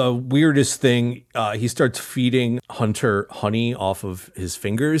the weirdest thing, he starts feeding Hunter honey off of his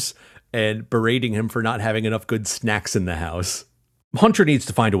fingers and berating him for not having enough good snacks in the house. Hunter needs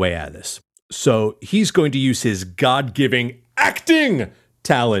to find a way out of this. So he's going to use his God-giving acting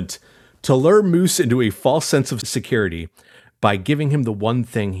talent to lure Moose into a false sense of security by giving him the one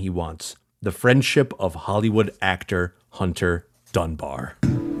thing he wants, the friendship of Hollywood actor Hunter Dunbar.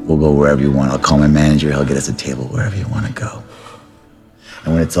 We'll go wherever you want. I'll call my manager. He'll get us a table wherever you want to go.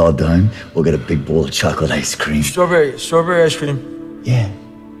 And when it's all done, we'll get a big bowl of chocolate ice cream. Strawberry ice cream. Yeah.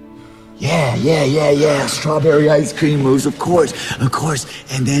 Strawberry ice cream, Moose, of course.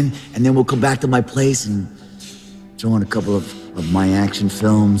 And then we'll come back to my place and throw in a couple of my action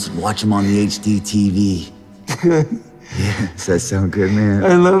films, watch them on the HD TV. Yeah, does that sound good, man?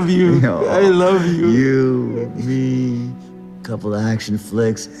 I love you. I love you. You, me, a couple of action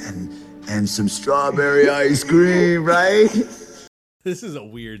flicks, and some strawberry ice cream, right? This is a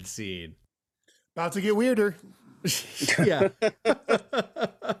weird scene. About to get weirder. Yeah.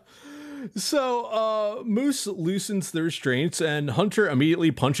 So Moose loosens the restraints and Hunter immediately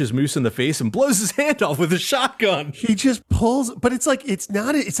punches Moose in the face and blows his hand off with a shotgun. He just pulls, but it's like it's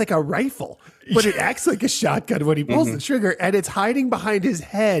like a rifle, but it acts like a shotgun when he pulls the trigger, and it's hiding behind his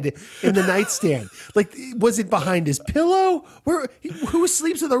head in the nightstand. Like, was it behind his pillow? Who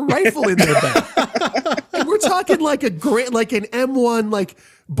sleeps with a rifle in their bed? We're talking like an M1 like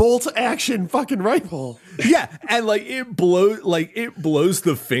bolt action fucking rifle. Yeah, and it blows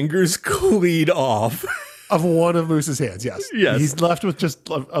the fingers clean off of one of Moose's hands. Yes. He's left with just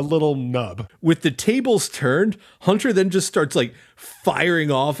a little nub. With the tables turned, Hunter then just starts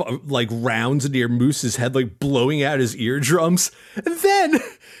firing off rounds into Moose's head, blowing out his eardrums, and then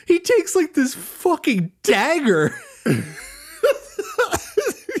he takes this fucking dagger.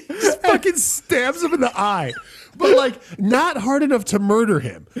 Just fucking stabs him in the eye. But not hard enough to murder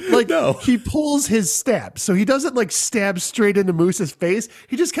him. No. He pulls his stab. So he doesn't stab straight into Moose's face.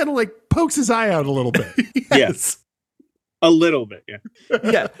 He just kind of pokes his eye out a little bit. Yes. A little bit, yeah.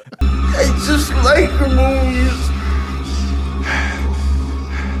 Yeah. I just like the movies.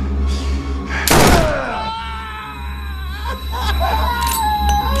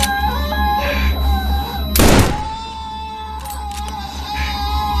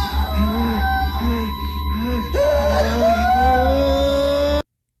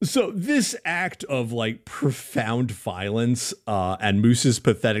 So this act of like profound violence and Moose's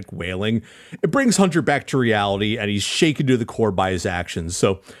pathetic wailing, it brings Hunter back to reality, and he's shaken to the core by his actions.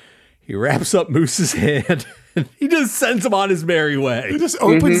 So he wraps up Moose's hand and he just sends him on his merry way. He just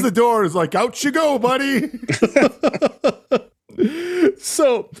opens the door and is like, out you go, buddy.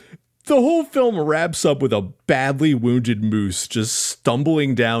 So the whole film wraps up with a badly wounded Moose just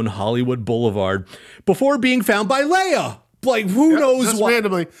stumbling down Hollywood Boulevard before being found by Leia. Like, who knows what?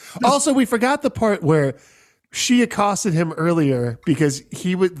 Randomly. Also, we forgot the part where she accosted him earlier because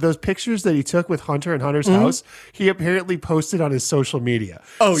he would those pictures that he took with Hunter in Hunter's house, he apparently posted on his social media.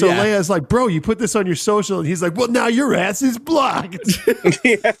 Oh, so yeah. Leia's like, bro, you put this on your social. And he's like, well, now your ass is blocked.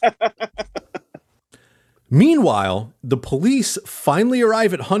 Meanwhile, the police finally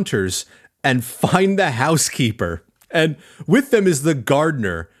arrive at Hunter's and find the housekeeper. And with them is the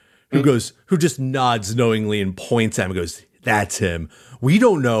gardener who just nods knowingly and points at him and goes, that's him. We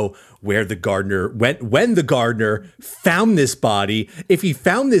don't know where the gardener went, when the gardener found this body. If he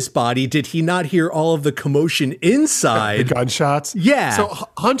found this body, did he not hear all of the commotion inside? The gunshots? Yeah. So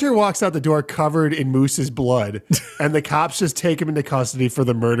Hunter walks out the door covered in Moose's blood, and the cops just take him into custody for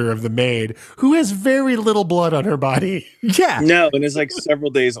the murder of the maid, who has very little blood on her body. Yeah. No, and is like several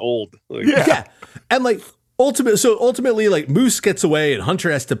days old. Like, Yeah. And like, ultimately, like Moose gets away and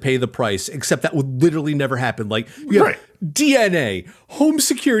Hunter has to pay the price, except that would literally never happen. Like, you have DNA, home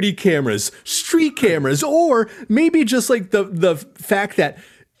security cameras, street cameras, or maybe just like the fact that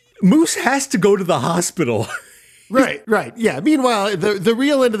Moose has to go to the hospital. Right. Yeah. Meanwhile, the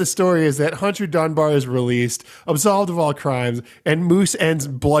real end of the story is that Hunter Dunbar is released, absolved of all crimes, and Moose ends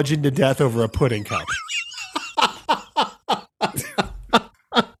bludgeoned to death over a pudding cup.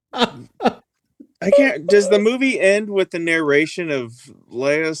 I can't. Does the movie end with the narration of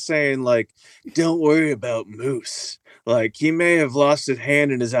Leia saying, like, don't worry about Moose? Like, he may have lost his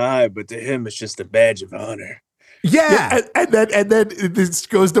hand in his eye, but to him, it's just a badge of honor. Yeah. And then this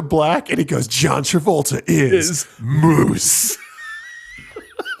goes to black, and it goes, John Travolta is Moose.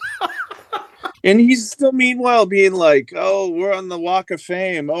 And he's still, meanwhile, being like, oh, we're on the Walk of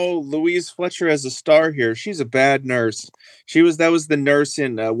Fame. Oh, Louise Fletcher has a star here. She's a bad nurse. That was the nurse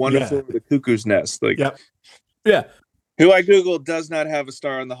in Wonderful the Cuckoo's Nest. Like, yeah. Who I Googled does not have a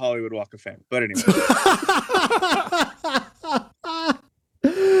star on the Hollywood Walk of Fame. But anyway.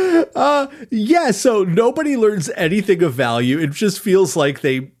 So nobody learns anything of value. It just feels like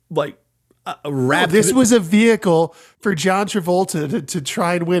they this was a vehicle for John Travolta to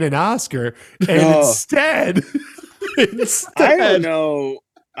try and win an Oscar, and instead,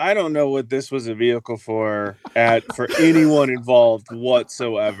 I don't know what this was a vehicle for anyone involved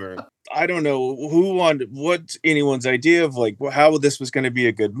whatsoever. I don't know what anyone's idea of like how this was going to be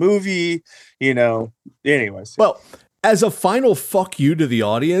a good movie, anyways. Well, as a final fuck you to the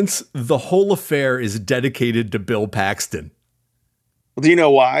audience, the whole affair is dedicated to Bill Paxton. Well, do you know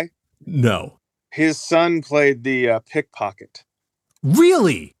why? No. His son played the pickpocket.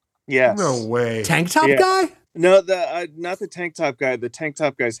 Really? Yes. No way. Tank top guy? No, not the tank top guy. The tank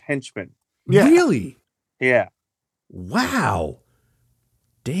top guy's henchman. Yeah. Really? Yeah. Wow.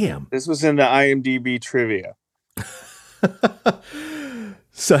 Damn. This was in the IMDb trivia.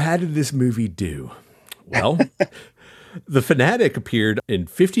 So how did this movie do? Well, The Fanatic appeared in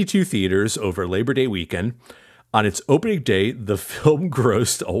 52 theaters over Labor Day weekend. On its opening day, the film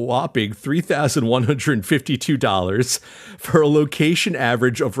grossed a whopping $3,152 for a location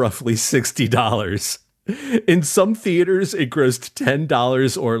average of roughly $60. In some theaters, it grossed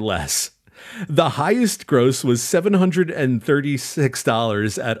 $10 or less. The highest gross was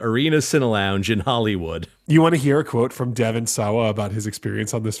 $736 at Arena Cinelounge in Hollywood. You want to hear a quote from Devin Sawa about his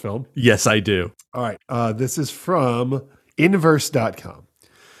experience on this film? Yes, I do. All right. This is from Inverse.com.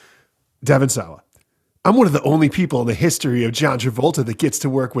 Devin Sawa. I'm one of the only people in the history of John Travolta that gets to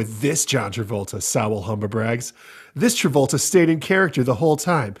work with this John Travolta, Sowell humble-brags. This Travolta stayed in character the whole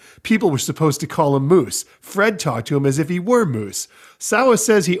time. People were supposed to call him Moose. Fred talked to him as if he were Moose. Sawa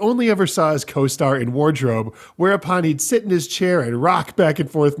says he only ever saw his co-star in wardrobe, whereupon he'd sit in his chair and rock back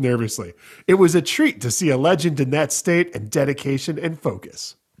and forth nervously. It was a treat to see a legend in that state and dedication and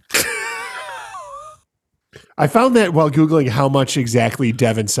focus. I found that while Googling how much exactly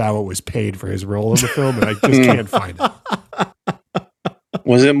Devin Sawa was paid for his role in the film, and I just can't find it.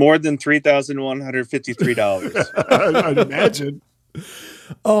 Was it more than $3,153? I'd imagine.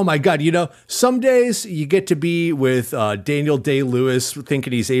 Oh my God. Some days you get to be with Daniel Day-Lewis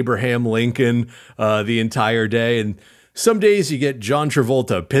thinking he's Abraham Lincoln the entire day. And some days you get John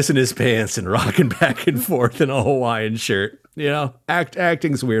Travolta pissing his pants and rocking back and forth in a Hawaiian shirt.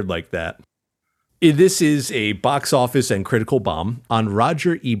 Acting's weird like that. This is a box office and critical bomb. On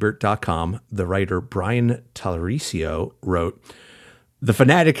RogerEbert.com, the writer Brian Tallaricio wrote, "The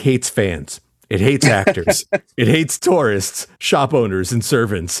fanatic hates fans. It hates actors. It hates tourists, shop owners, and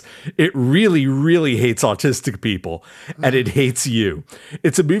servants. It really, really hates autistic people. And it hates you.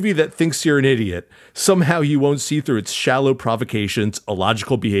 It's a movie that thinks you're an idiot. Somehow you won't see through its shallow provocations,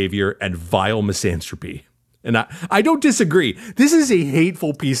 illogical behavior, and vile misanthropy." And I don't disagree. This is a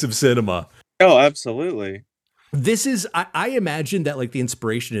hateful piece of cinema. Oh, absolutely. This is, I imagine that like the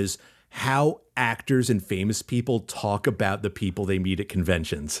inspiration is how actors and famous people talk about the people they meet at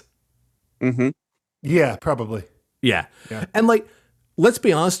conventions. Mm-hmm. Yeah, probably. Yeah. And like, let's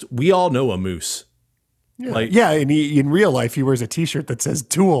be honest, we all know a moose. Yeah, Like, and in real life, he wears a T-shirt that says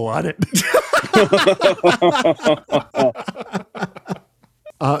 "Tool" on it.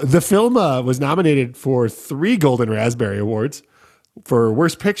 The film was nominated for 3 Golden Raspberry Awards for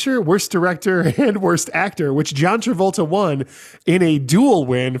Worst Picture, Worst Director, and Worst Actor, which John Travolta won in a dual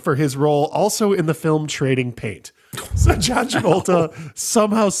win for his role also in the film Trading Paint. So John Travolta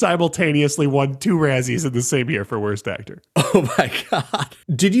somehow simultaneously won 2 Razzies in the same year for Worst Actor. oh my God.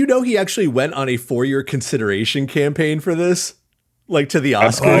 Did you know he actually went on a 4-year consideration campaign for this? Like to the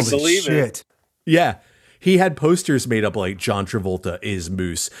Oscars? I believe it. Yeah. He had posters made up like John Travolta is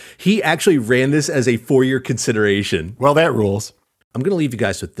Moose. He actually ran this as a 4-year consideration. Well, that rules. I'm going to leave you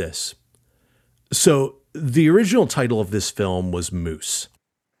guys with this. So the original title of this film was Moose.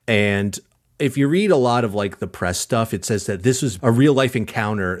 And if you read a lot of like the press stuff, it says that this was a real life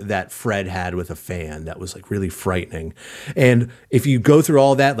encounter that Fred had with a fan that was like really frightening. And if you go through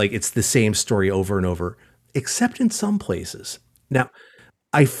all that, like it's the same story over and over, except in some places. Now,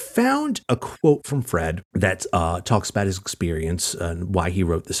 I found a quote from Fred that talks about his experience and why he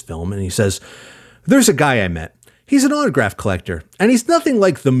wrote this film. And he says, "There's a guy I met. He's an autograph collector, and he's nothing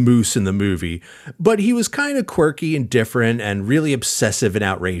like the moose in the movie, but he was kind of quirky and different and really obsessive and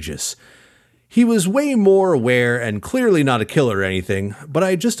outrageous. He was way more aware and clearly not a killer or anything, but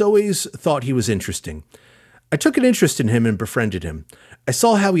I just always thought he was interesting. I took an interest in him and befriended him. I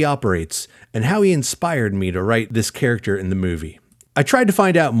saw how he operates and how he inspired me to write this character in the movie. I tried to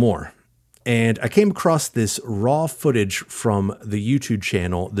find out more, and I came across this raw footage from the YouTube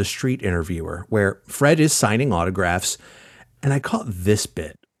channel, The Street Interviewer, where Fred is signing autographs, and I caught this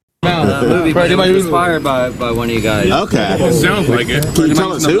bit. The movie was inspired by one of you guys. Okay. It sounds like it. Can you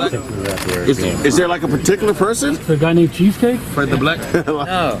tell us who? Is there like a particular person? The guy named Cheesecake? Fred the Black?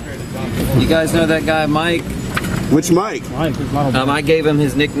 No. You guys know that guy, Mike? Which Mike? I gave him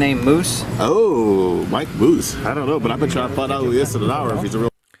his nickname Moose. Oh, Mike Moose. I don't know, but I've been trying to find out who he is in an hour if he's a real.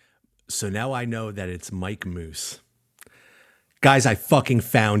 So now I know that it's Mike Moose. Guys, I fucking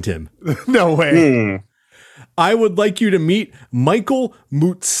found him. No way. I would like you to meet Michael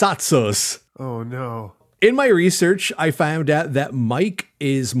Moutsatsos. Oh, no. In my research, I found out that Mike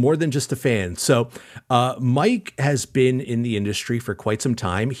is more than just a fan. So Mike has been in the industry for quite some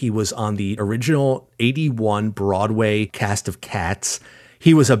time. He was on the original 81 Broadway cast of Cats.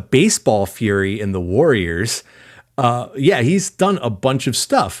 He was a baseball fury in the Warriors. He's done a bunch of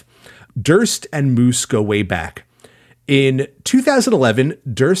stuff. Durst and Moose go way back. In 2011,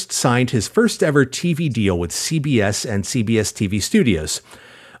 Durst signed his first ever TV deal with CBS and CBS TV Studios.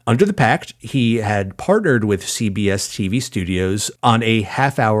 Under the pact, he had partnered with CBS TV Studios on a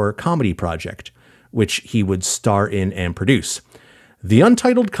half-hour comedy project, which he would star in and produce. The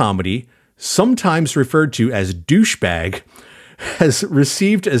untitled comedy, sometimes referred to as Douchebag, has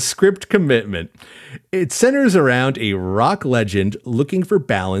received a script commitment. It centers around a rock legend looking for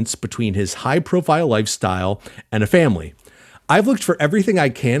balance between his high-profile lifestyle and a family. I've looked for everything I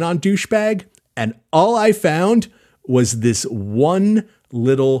can on Douchebag, and all I found was this one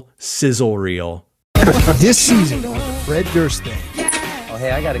little sizzle reel. This season, Fred Durst Day. Oh,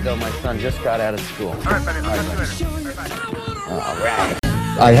 hey, I gotta go. My son just got out of school. All right.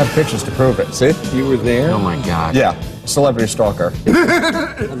 I have pictures to prove it. See? You were there? Oh, my God. Yeah. Celebrity stalker.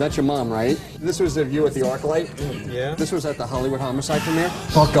 That's your mom, right? This was the view at the ArcLight. Yeah. This was at the Hollywood Homicide premiere.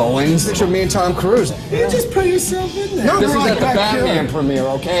 Buck Owens. Picture of me and Tom Cruise. You just put yourself in there. This was at the Batman premiere,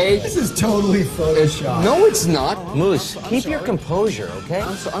 okay? This is totally Photoshop. No, it's not. Moose, keep your composure, okay?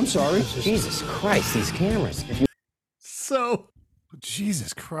 I'm sorry. Jesus Christ, these cameras. So,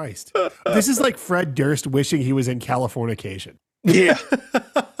 Jesus Christ. This is like Fred Durst wishing he was in Californication. Yeah.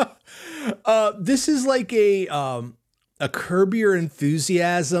 This is like a Curb Your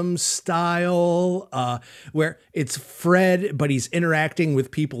Enthusiasm style, where it's Fred, but he's interacting with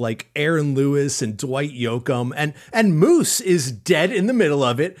people like Aaron Lewis and Dwight Yoakam, and Moose is dead in the middle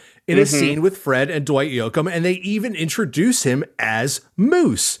of it in a scene with Fred and Dwight Yoakam, and they even introduce him as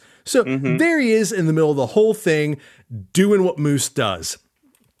Moose. So there he is in the middle of the whole thing, doing what Moose does.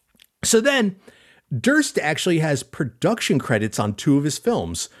 So then Durst actually has production credits on 2 of his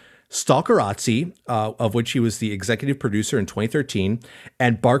films, Stalkerazzi, of which he was the executive producer in 2013,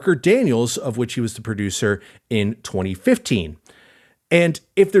 and Barker Daniels, of which he was the producer in 2015. And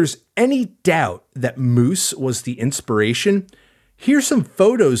if there's any doubt that Moose was the inspiration, here's some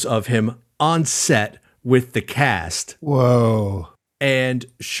photos of him on set with the cast. Whoa. And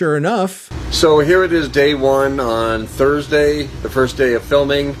sure enough. So here it is, day 1 on Thursday, the first day of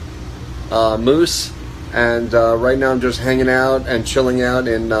filming, Moose. And right now I'm just hanging out and chilling out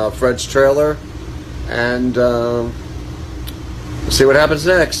in Fred's trailer. And we'll see what happens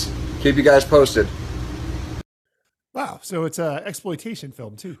next. Keep you guys posted. Wow. So it's an exploitation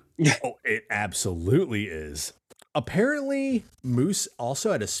film too. Oh, it absolutely is. Apparently, Moose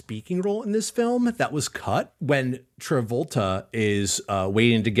also had a speaking role in this film that was cut. When Travolta is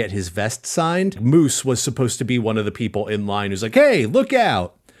waiting to get his vest signed, Moose was supposed to be one of the people in line who's like, hey, look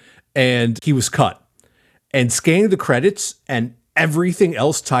out. And he was cut. And scanning the credits and everything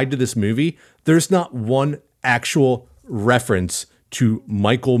else tied to this movie, there's not one actual reference to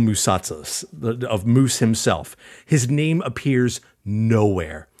Michael Mousatzas, of Moose himself. His name appears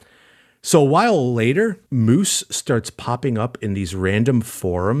nowhere. So a while later, Moose starts popping up in these random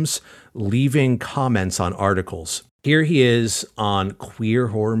forums, leaving comments on articles. Here he is on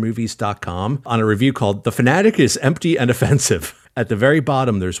queerhorrormovies.com on a review called "The Fanatic is Empty and Offensive." At the very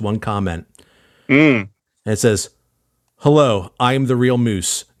bottom, there's one comment. And it says, "Hello, I am the real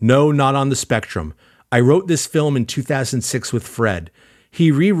Moose. No, not on the spectrum. I wrote this film in 2006 with Fred. He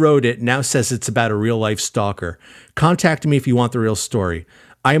rewrote it, now says it's about a real-life stalker. Contact me if you want the real story.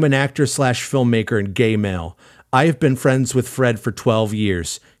 I am an actor/filmmaker and gay male. I have been friends with Fred for 12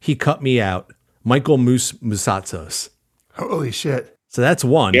 years. He cut me out. Michael Moose Mousatzos." Holy shit. So that's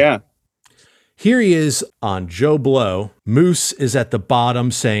one. Yeah. Here he is on Joe Blow. Moose is at the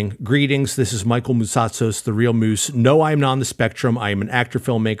bottom saying, "Greetings, this is Michael Mousatzos, the real Moose. No, I am not on the spectrum. I am an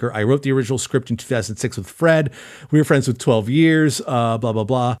actor-filmmaker. I wrote the original script in 2006 with Fred. We were friends with 12 years, blah, blah,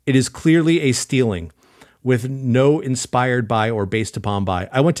 blah. It is clearly a stealing with no inspired by or based upon by.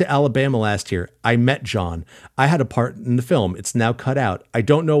 I went to Alabama last year. I met John. I had a part in the film. It's now cut out. I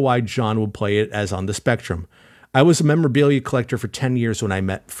don't know why John would play it as on the spectrum. I was a memorabilia collector for 10 years when I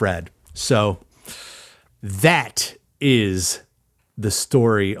met Fred." So that is the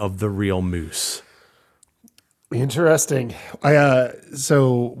story of the real Moose. Interesting.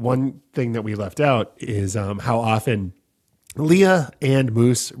 So one thing that we left out is how often Leah and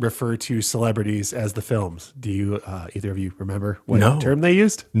Moose refer to celebrities as the films. Do you either of you remember what term they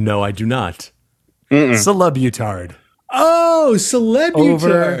used? No, I do not. Celebutard. Oh, celebutard.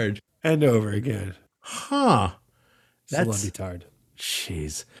 Over and over again. Huh. That's Celebutard.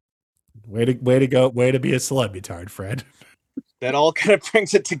 Jeez. Way to go. Way to be a celebutard, Fred. That all kind of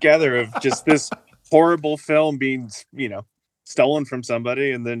brings it together of just this horrible film being, stolen from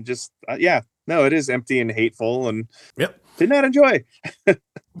somebody, and then just, no, it is empty and hateful, and did not enjoy.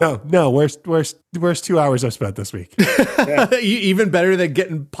 No, worst 2 hours I've spent this week. Even better than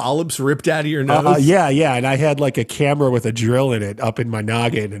getting polyps ripped out of your nose. Yeah. And I had like a camera with a drill in it up in my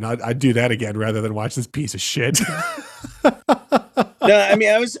noggin, and I'd do that again rather than watch this piece of shit. No, I mean,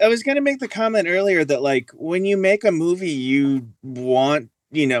 I was going to make the comment earlier that, like, when you make a movie, you want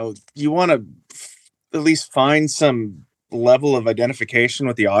to at least find some level of identification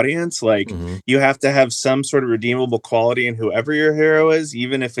with the audience. Like, you have to have some sort of redeemable quality in whoever your hero is,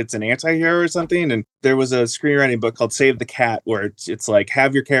 even if it's an anti-hero or something. And there was a screenwriting book called Save the Cat, where it's like,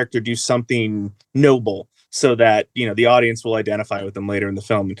 have your character do something noble so that, the audience will identify with them later in the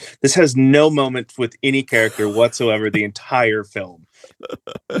film. This has no moment with any character whatsoever the entire film.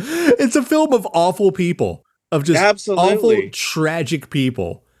 It's a film of awful people, of just awful, tragic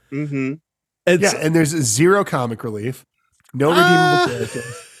people. Mm-hmm. And there's zero comic relief, no redeemable character.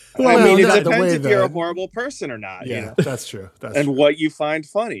 Well, I mean, it depends if you're a horrible person or not. Yeah, that's true. And what you find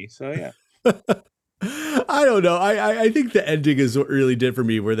funny. So, yeah. I don't know. I think the ending is what really did for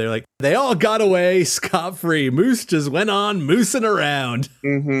me, where they're like, they all got away scot-free. Moose just went on moosing around.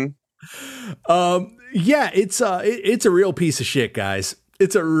 It's a real piece of shit, guys.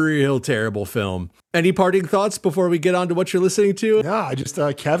 It's a real terrible film. Any parting thoughts before we get on to what you're listening to? Yeah, I just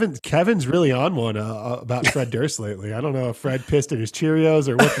Kevin's really on one about Fred Durst lately. I don't know if Fred pissed at his Cheerios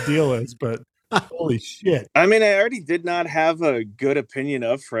or what the deal is, but holy shit. I mean, I already did not have a good opinion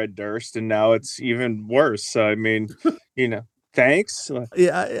of Fred Durst, and now it's even worse. So, I mean, thanks.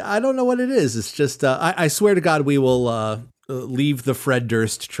 Yeah, I don't know what it is. It's just, I swear to God, we will leave the Fred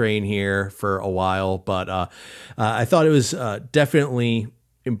Durst train here for a while, but I thought it was definitely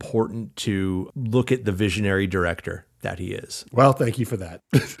important to look at the visionary director that he is. Well, thank you for that.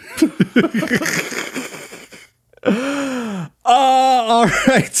 All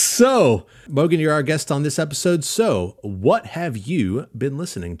right. So, Mogan, you're our guest on this episode. So, what have you been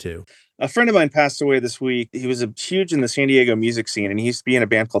listening to? A friend of mine passed away this week. He was huge in the San Diego music scene, and he used to be in a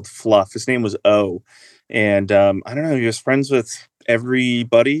band called Fluff. His name was O. And I don't know, he was friends with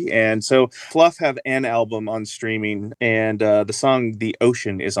everybody. And so Fluff have an album on streaming, and the song The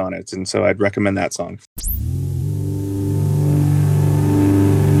Ocean is on it. And so I'd recommend that song.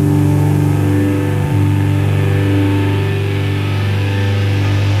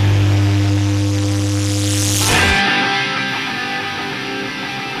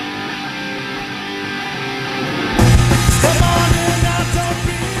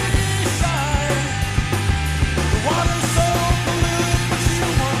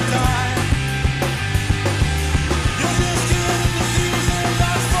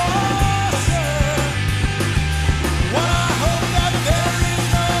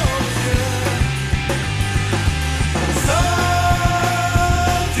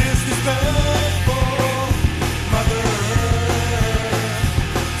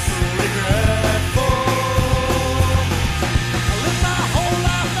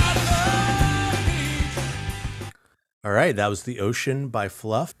 All right, that was The Ocean by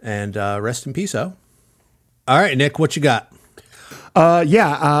Fluff, and rest in peace, O. All right, Nick, what you got?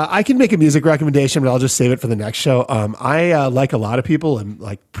 I can make a music recommendation, but I'll just save it for the next show. I like a lot of people. I'm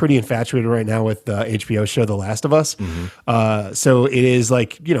like pretty infatuated right now with the HBO show The Last of Us. So it is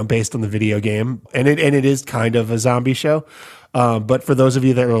based on the video game, and it is kind of a zombie show. But for those of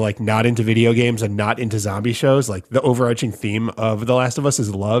you that are like not into video games and not into zombie shows, like the overarching theme of The Last of Us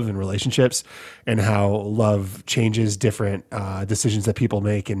is love and relationships, and how love changes different decisions that people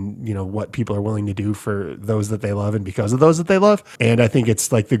make, and what people are willing to do for those that they love and because of those that they love. And I think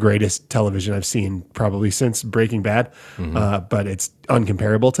it's like the greatest television I've seen probably since Breaking Bad. But it's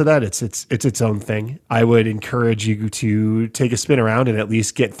uncomparable to that. It's its own thing. I would encourage you to take a spin around and at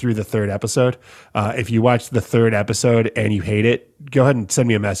least get through the third episode. If you watch the third episode and you hate it, go ahead and send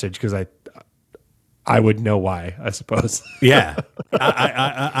me a message, because I would know why, I suppose. Yeah,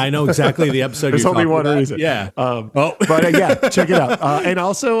 I know exactly the episode. There's only one reason. Yeah. Check it out. And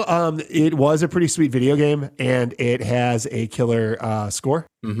also, it was a pretty sweet video game, and it has a killer score.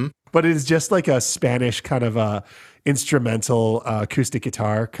 But it is just like a Spanish kind of instrumental acoustic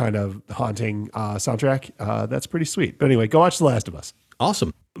guitar kind of haunting soundtrack. That's pretty sweet. But anyway, go watch The Last of Us.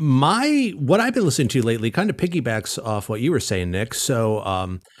 Awesome. What I've been listening to lately kind of piggybacks off what you were saying, Nick.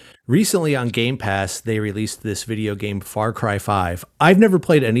 So recently on Game Pass, they released this video game, Far Cry 5. I've never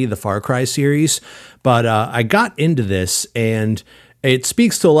played any of the Far Cry series, but I got into this, and it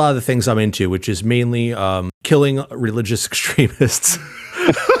speaks to a lot of the things I'm into, which is mainly killing religious extremists.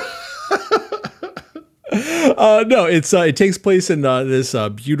 No, it takes place in this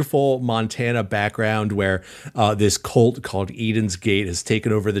beautiful Montana background where this cult called Eden's Gate has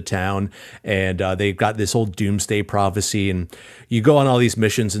taken over the town, and they've got this whole doomsday prophecy, and you go on all these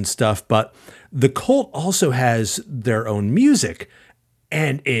missions and stuff. But the cult also has their own music,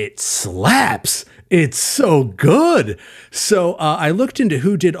 and it slaps. It's so good. So I looked into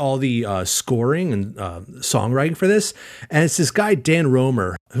who did all the scoring and songwriting for this, and it's this guy, Dan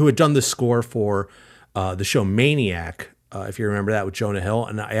Romer, who had done the score for the show Maniac, if you remember that, with Jonah Hill,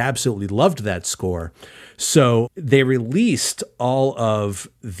 and I absolutely loved that score. So they released all of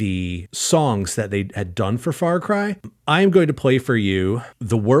the songs that they had done for Far Cry. I am going to play for you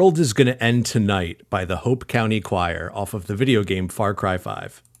The World Is Gonna End Tonight by the Hope County Choir off of the video game Far Cry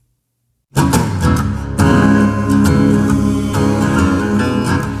 5.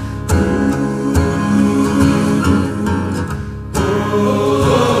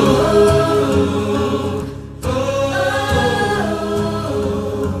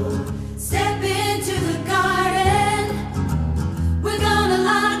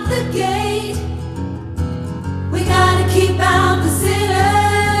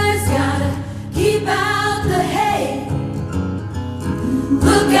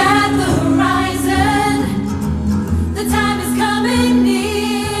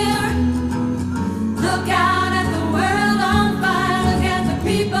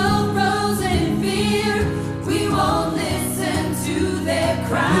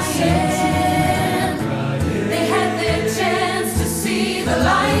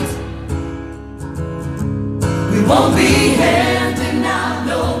 Won't be handing out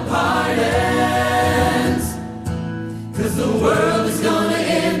no pardons, 'cause the world is gonna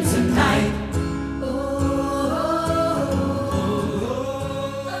end tonight.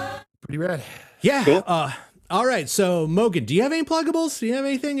 Pretty rad. Yeah. Cool. All right. So, Mogan, do you have any pluggables? Do you have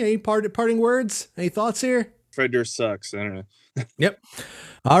anything? Any parting words? Any thoughts here? Fred Durst sucks. I don't know. Yep.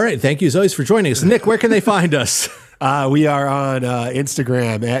 All right. Thank you as always for joining us. Nick, where can they find us? We are on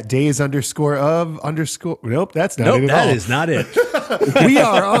Instagram at days_of_. Nope, that's not it at that all. is not it. We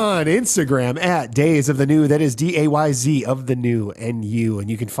are on Instagram at Days of the New. That is DAYZ of the New NU.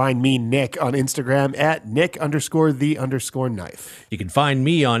 And you can find me, Nick, on Instagram at Nick_the_knife. You can find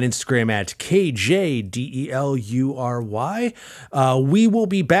me on Instagram at KJDELURY. We will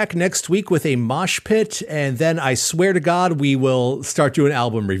be back next week with a mosh pit. And then I swear to God, we will start doing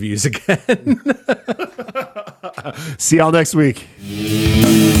album reviews again. See y'all next week.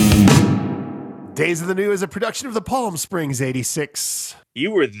 Days of the New is a production of the Palm Springs 86.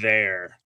 You were there.